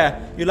 Oh yeah,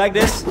 you like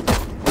this?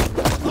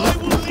 I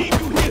will leave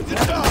you here to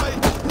die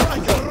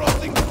like a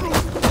rotting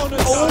fruit on a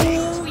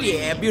Oh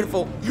yeah,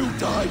 beautiful. You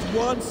died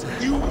once,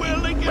 you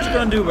will again. What you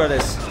gonna do about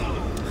this?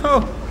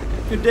 Oh,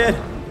 you're dead.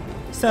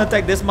 Stun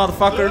attack this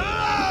motherfucker.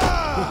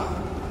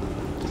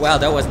 Well,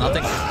 that was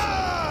nothing.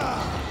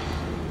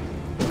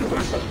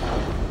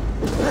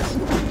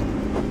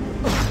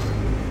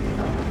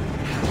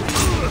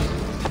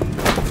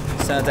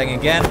 Stun attack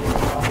again.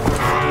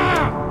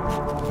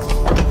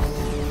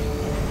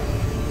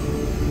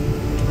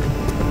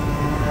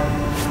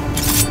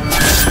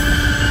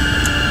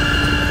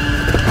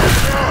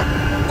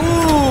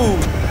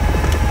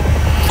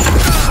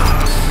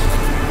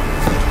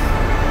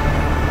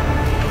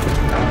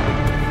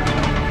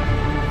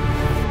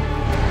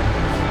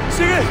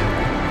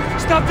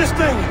 Stop this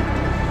thing!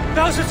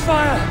 Douse its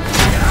fire!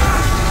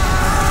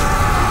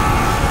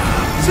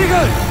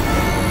 Sigurd!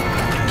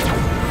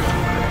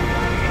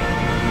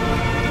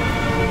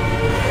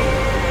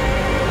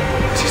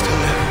 Does he still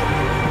live?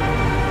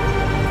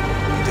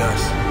 He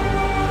does.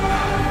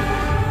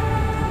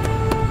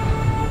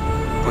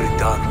 But in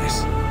darkness.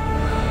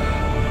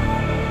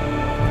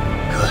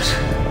 Good.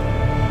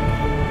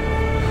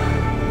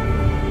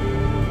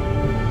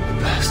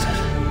 Bastard.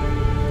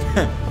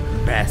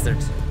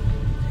 Bastards.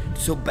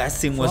 So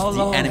Basim was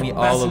the enemy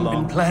all Basim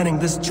along. been planning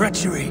this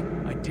treachery?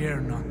 I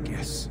dare not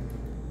guess.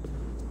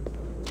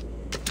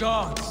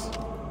 Gods!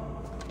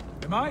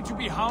 Am I to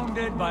be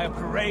hounded by a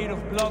parade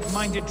of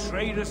blood-minded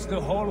traitors the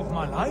whole of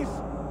my life?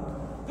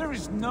 There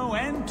is no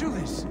end to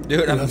this.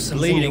 Dude, I'm have something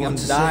bleeding, you I'm want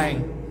to dying.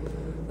 say?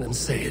 Then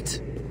say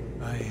it.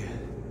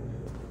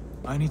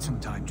 I need some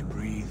time to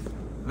breathe.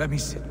 Let me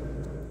sit.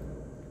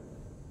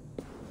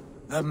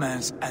 That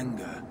man's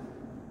anger,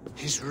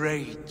 his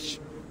rage,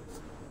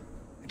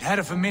 it had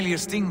a familiar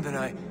sting that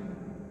I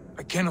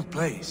cannot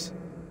place.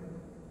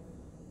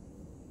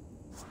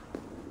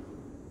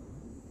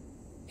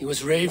 He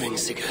was raving,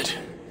 Sigurd.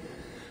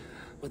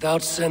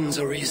 Without sense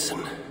or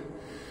reason.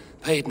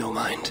 Paid no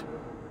mind.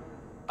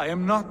 I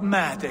am not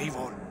mad,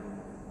 Eivor.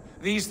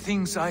 These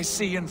things I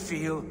see and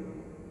feel,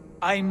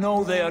 I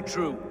know they are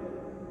true.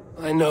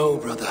 I know,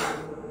 brother.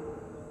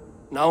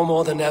 Now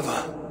more than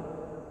ever.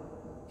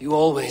 You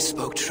always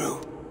spoke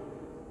true.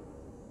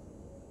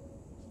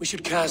 We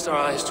should cast our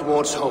eyes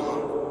towards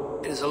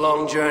home. It is a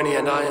long journey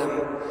and I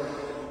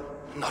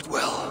am not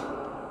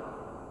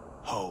well.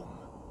 Home.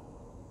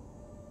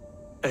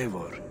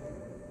 Eivor.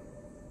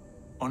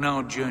 On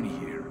our journey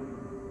here,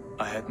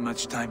 I had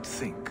much time to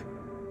think.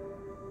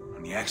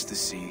 On the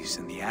ecstasies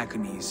and the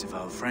agonies of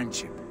our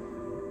friendship.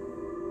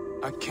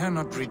 I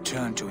cannot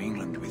return to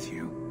England with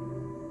you.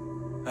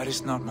 That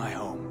is not my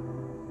home.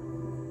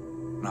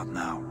 Not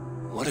now.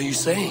 What are you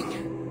saying?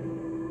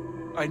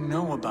 I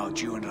know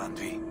about you and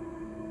Randvi.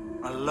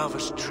 A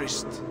lover's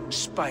tryst, in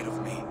spite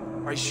of me.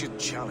 I should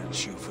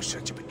challenge you for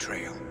such a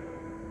betrayal.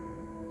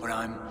 But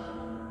I'm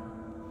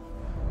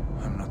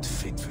not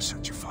fit for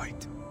such a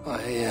fight.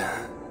 I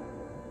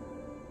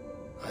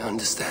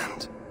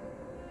understand.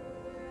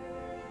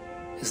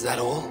 Is that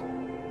all?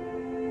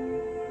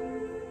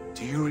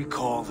 Do you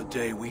recall the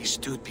day we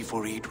stood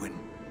before Edwin,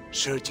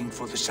 searching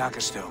for the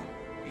Saga Stone?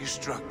 You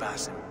struck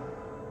Basim.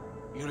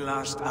 You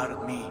laughed out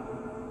at me.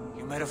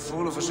 You made a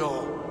fool of us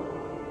all.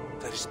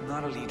 That is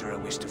not a leader I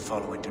wish to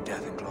follow into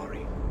death and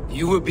glory.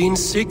 You were being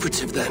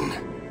secretive then.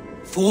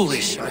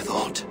 Foolish, I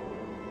thought.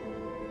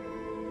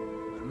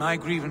 But my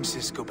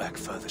grievances go back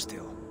further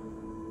still.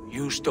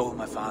 You stole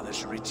my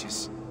father's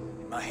riches.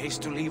 In my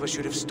haste to leave, I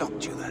should have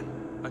stopped you then.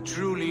 A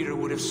true leader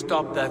would have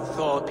stopped that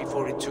thought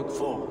before it took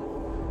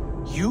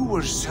form. You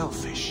were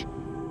selfish.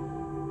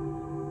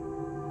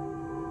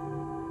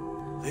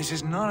 This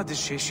is not a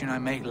decision I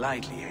make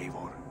lightly,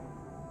 Eivor.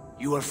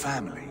 You are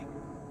family.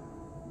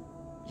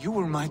 You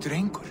were my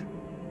Drenkur.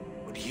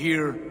 But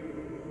here,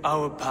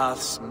 our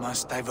paths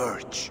must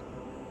diverge.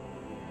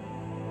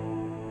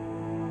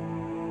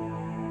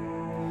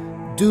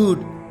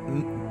 Dude,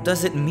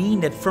 does it mean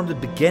that from the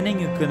beginning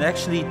you can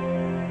actually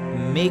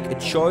make a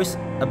choice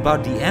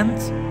about the end?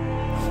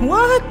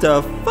 What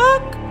the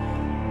fuck?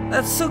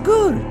 That's so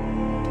good.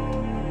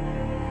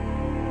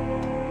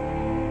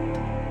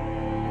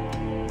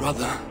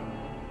 Brother,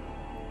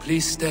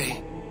 please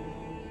stay.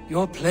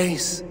 Your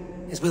place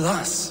is with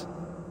us.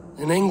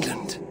 In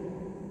England.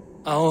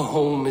 Our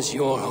home is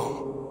your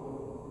home.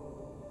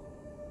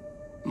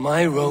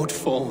 My road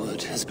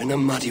forward has been a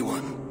muddy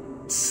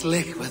one,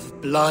 slick with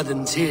blood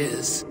and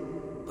tears,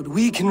 but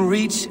we can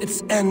reach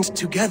its end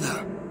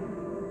together.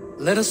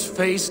 Let us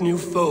face new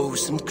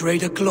foes and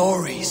greater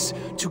glories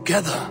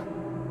together.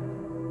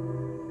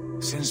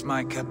 Since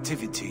my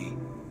captivity,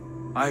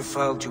 I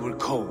felt you were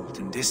cold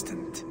and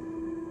distant.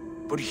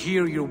 But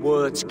here your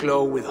words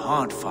glow with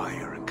heart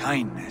fire and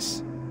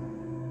kindness.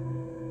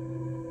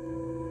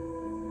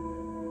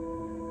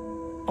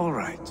 All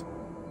right.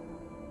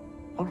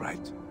 All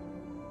right.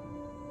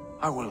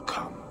 I will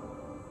come.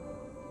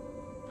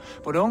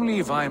 But only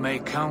if I may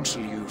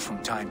counsel you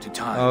from time to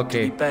time.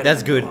 Okay, to be better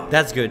that's than good. you are.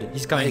 That's good.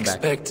 He's I coming back.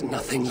 expect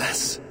nothing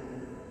less.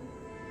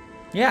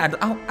 Yeah,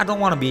 I don't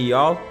want to be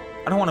y'all.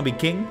 I don't want to be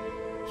king.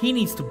 He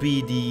needs to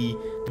be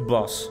the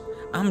boss.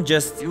 I'm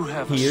just You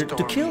have a here to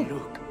stormy kill.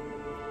 look.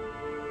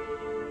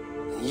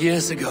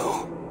 Years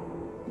ago,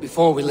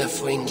 before we left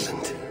for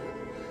England,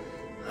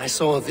 I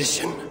saw a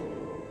vision.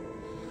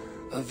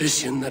 A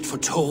vision that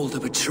foretold a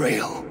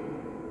betrayal.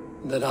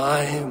 That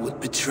I would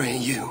betray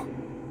you.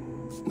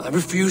 I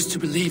refused to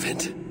believe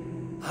it.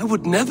 I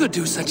would never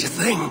do such a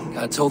thing,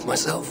 I told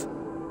myself.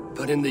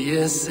 But in the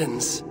years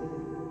since,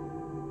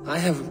 I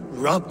have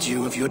robbed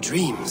you of your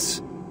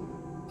dreams.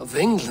 Of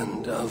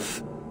England,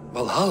 of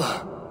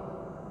Valhalla.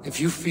 If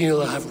you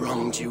feel I have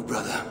wronged you,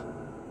 brother,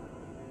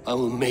 I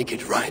will make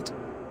it right.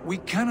 We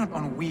cannot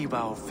unweave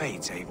our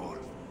fates, Eivor.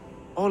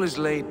 All is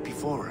laid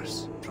before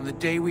us, from the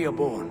day we are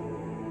born.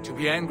 To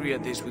be angry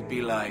at this would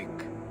be like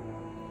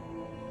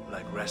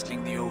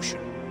wrestling the ocean.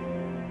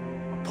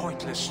 A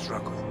pointless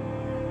struggle.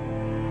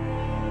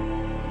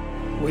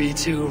 We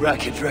two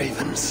ragged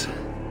ravens.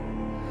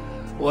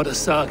 What a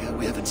saga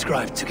we have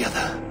inscribed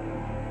together.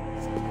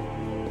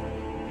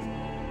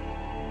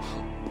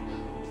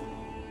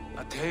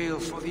 A tale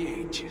for the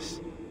ages.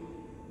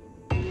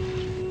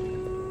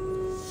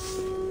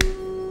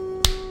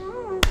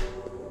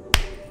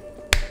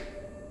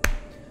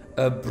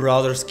 A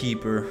brother's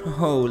keeper.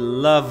 Oh,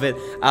 love it.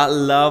 I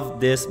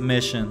love this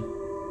mission.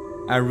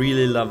 I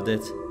really loved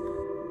it.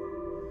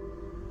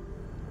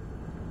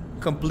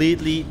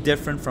 Completely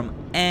different from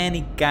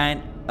any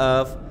kind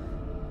of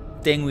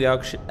thing we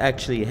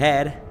actually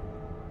had.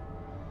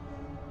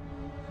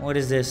 What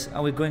is this?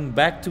 Are we going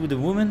back to the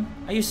woman?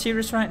 Are you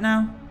serious right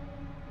now?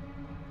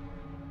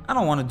 I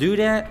don't want to do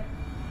that.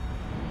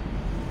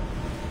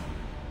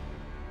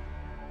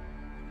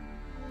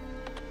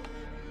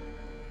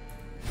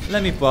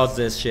 Let me pause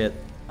this shit.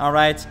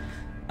 Alright,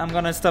 I'm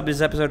gonna stop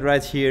this episode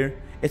right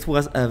here. It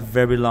was a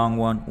very long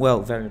one.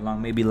 Well, very long,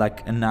 maybe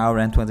like an hour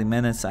and 20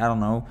 minutes, I don't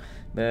know.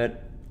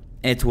 But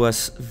it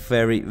was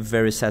very,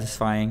 very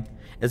satisfying.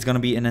 It's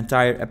gonna be an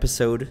entire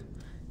episode.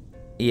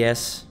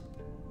 Yes,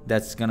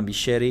 that's gonna be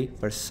shitty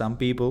for some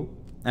people.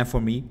 And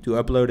for me to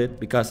upload it,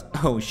 because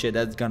oh shit,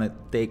 that's gonna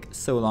take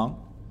so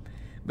long.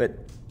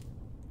 But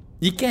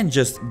you can't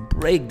just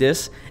break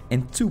this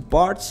in 2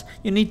 parts.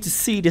 You need to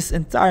see this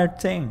entire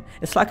thing.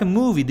 It's like a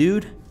movie,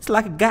 dude. It's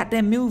like a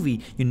goddamn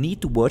movie. You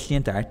need to watch the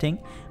entire thing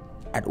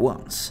at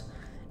once.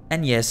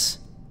 And yes,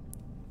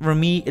 for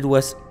me it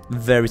was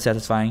very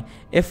satisfying.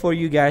 If for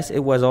you guys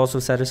it was also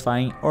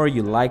satisfying or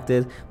you liked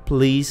it,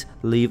 please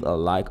leave a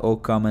like or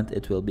comment.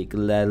 It will be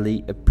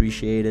gladly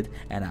appreciated.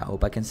 And I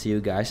hope I can see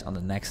you guys on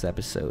the next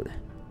episode.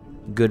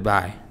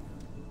 Goodbye.